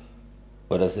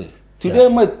 What I say? Today I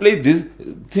might play this.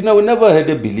 Tina, we never had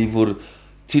a believer.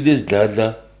 Josta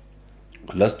Dladla.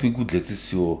 Last week we let us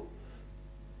show.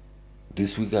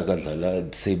 This week I got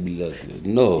Dladla. Same.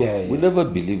 No, we never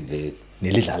believed that.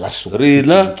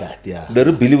 Rina,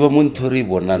 the believer Montori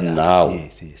bona now.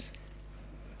 Yes.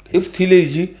 If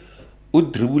Tileji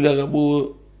would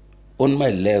dribble on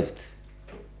my left,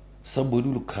 somebody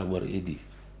will cover Eddie.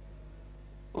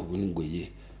 Ogungoye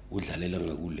would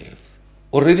left.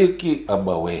 Already ki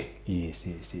abawe. Yes.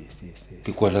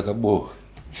 Kikwala kabo.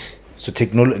 So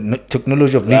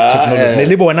technology of technology.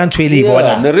 Nelibona ntweli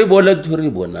bona. Neribola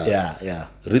turibona. Yeah.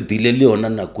 Ridilele ona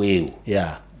nakweu.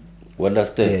 Yeah.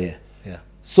 Understand? Yeah.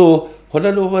 So,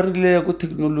 hona lo barile ko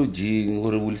technology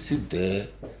gore we'll sit there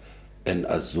and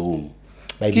assume.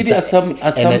 Maybe some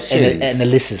assumptions.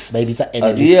 Analysis. Maybe it's an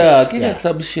analysis. Yeah,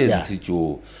 assumptions,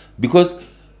 Joe. Because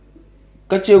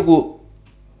kachego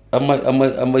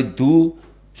I might do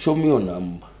show me your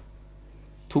number.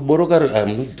 Tomorrow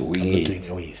I'm not doing it.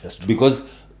 Oh yes, that's true. Because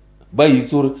by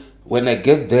you when I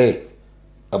get there,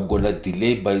 I'm gonna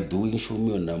delay by doing show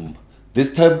me your number.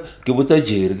 This time, ke botsa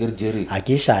Jerry.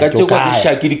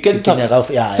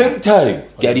 Same time,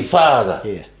 ke a di faga.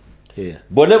 Yeah.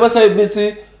 Bone ba sa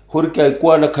emetse hore ke a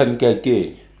kwala kan ke a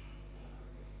kenya.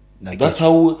 That's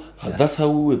how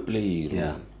we were playing.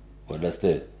 Yeah.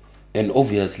 Understand? And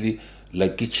obviously,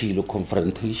 like Kichilo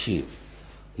confrontation.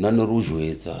 nano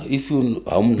rujwetsa if you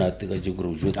ha mnate ka je go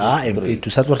rujwetsa to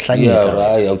sa tlo hlanyetsa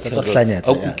understand?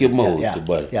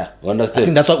 I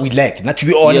think that's what we lack. Not to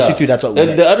be honest with you, that's what we lack.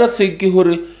 And the other thing ke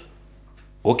hore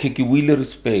okay ke really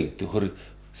respect hore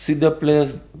senior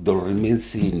players they'll remain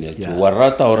senior.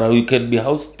 Warata or you can be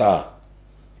house star.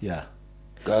 Yeah.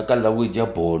 Ka language ya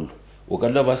ball. O ka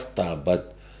lava star,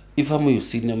 but if I'm your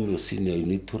senior, you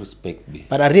need to respect me.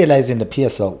 But I realize in the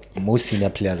PSL, most senior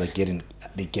players they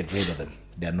get rid of them.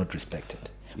 They are not respected.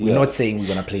 We're not saying we're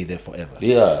gonna play there forever.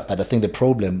 Yeah. But I think the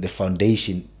problem, the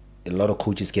foundation, a lot of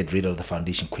coaches get rid of the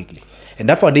foundation quickly, and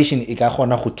that foundation e ka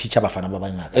gona go teach Bafana ba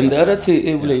bangata. And the other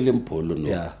thing,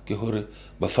 ke hore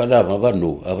Bafana ba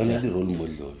no, abana di role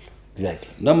model.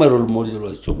 Exactly. Now my role model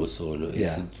was Jobo Solo,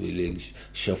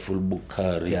 Shuffle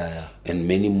Bukhari, and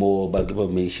many more.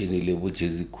 Bagiba mentioned Ilebo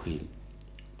Jazzy Queen.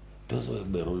 Those were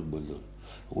my role model.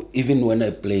 Even when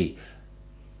I play,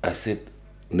 I said,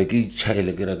 "Naki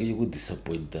child, you would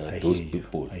disappoint those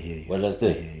people." I hear you. What does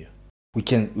that? We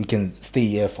can stay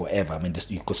here forever. I mean,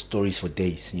 you got stories for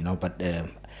days, you know. But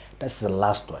that's the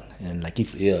last one. And like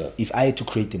if I had to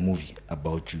create a movie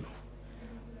about you,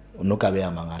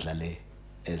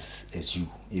 as you,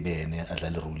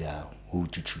 who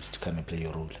would you choose to come and play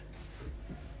your role?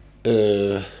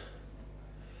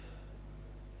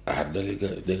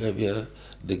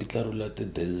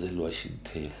 Denzel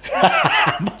Washington.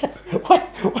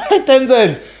 Why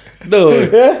Denzel? No.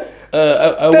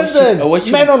 I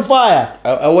watch Man on Fire.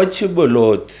 I watch him a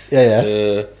lot.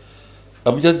 Yeah.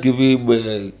 I'm just giving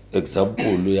an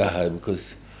example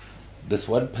because there's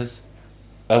one person.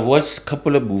 I've watched a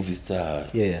couple of movies.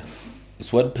 Yeah.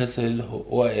 It's one person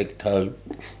who I act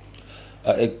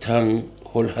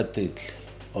wholeheartedly.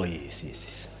 Oh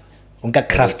yes. Unka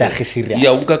craft serious. Yeah,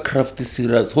 unka craft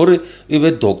serious. Hore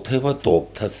ebe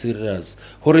doctor serious.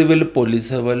 Hore ebe police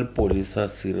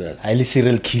serious. Highly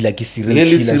serial killer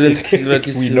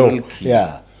We know.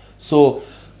 Yeah. So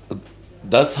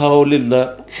that's how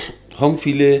little home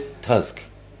feel task.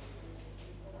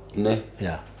 Ne?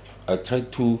 Yeah. I try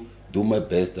to do my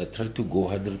best. I try to go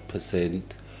 100%.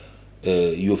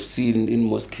 You've seen in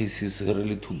most cases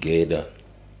really together.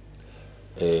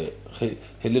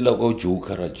 Helila go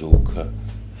joker.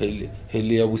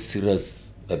 Helia was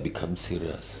serious. I become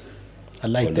serious. I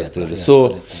like that. Yeah.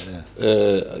 So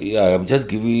I'm just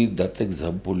giving that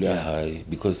example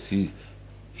because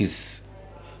he's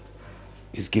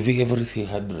giving everything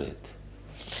 100.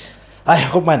 I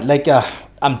hope, man. Like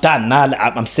I'm done now.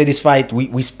 I'm satisfied.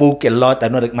 We spoke a lot. I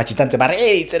know that Machitante, but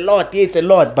hey, it's a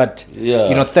lot. But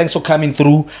thanks for coming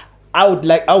through. I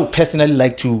would personally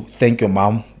like to thank your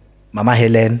mom, Mama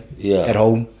Helen, at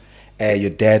home, your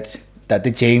dad,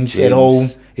 Dad James at home.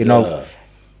 You know,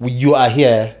 you are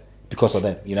here because of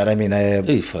them. You know what I mean?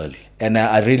 And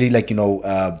I really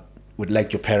would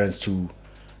like your parents to,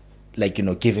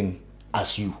 giving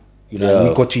us you. You know,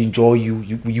 we got to enjoy you.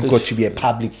 You got to be a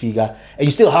public figure, and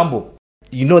you're still humble.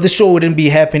 You know, this show wouldn't be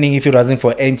happening if it wasn't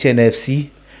for MTNFC.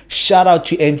 Shout out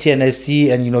to MTNFC,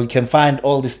 and you can find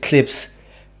all these clips,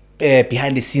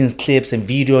 behind the scenes clips and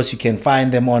videos. You can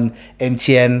find them on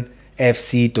mtnfc.co.za.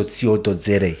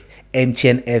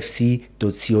 mtnfc.co.za.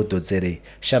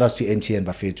 Shout out to MTN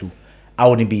Bafetu. I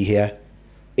wouldn't be here.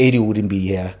 Eddie wouldn't be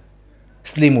here.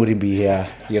 Slim wouldn't be here.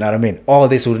 You know what I mean? All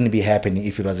this wouldn't be happening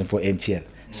if it wasn't for MTN.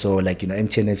 So,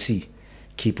 MTNFC,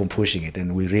 keep on pushing it,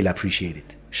 and we really appreciate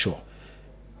it. Sure.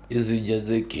 Izinja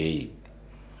zeGame.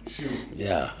 Sure.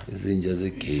 Yeah, Izinja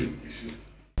zeGame.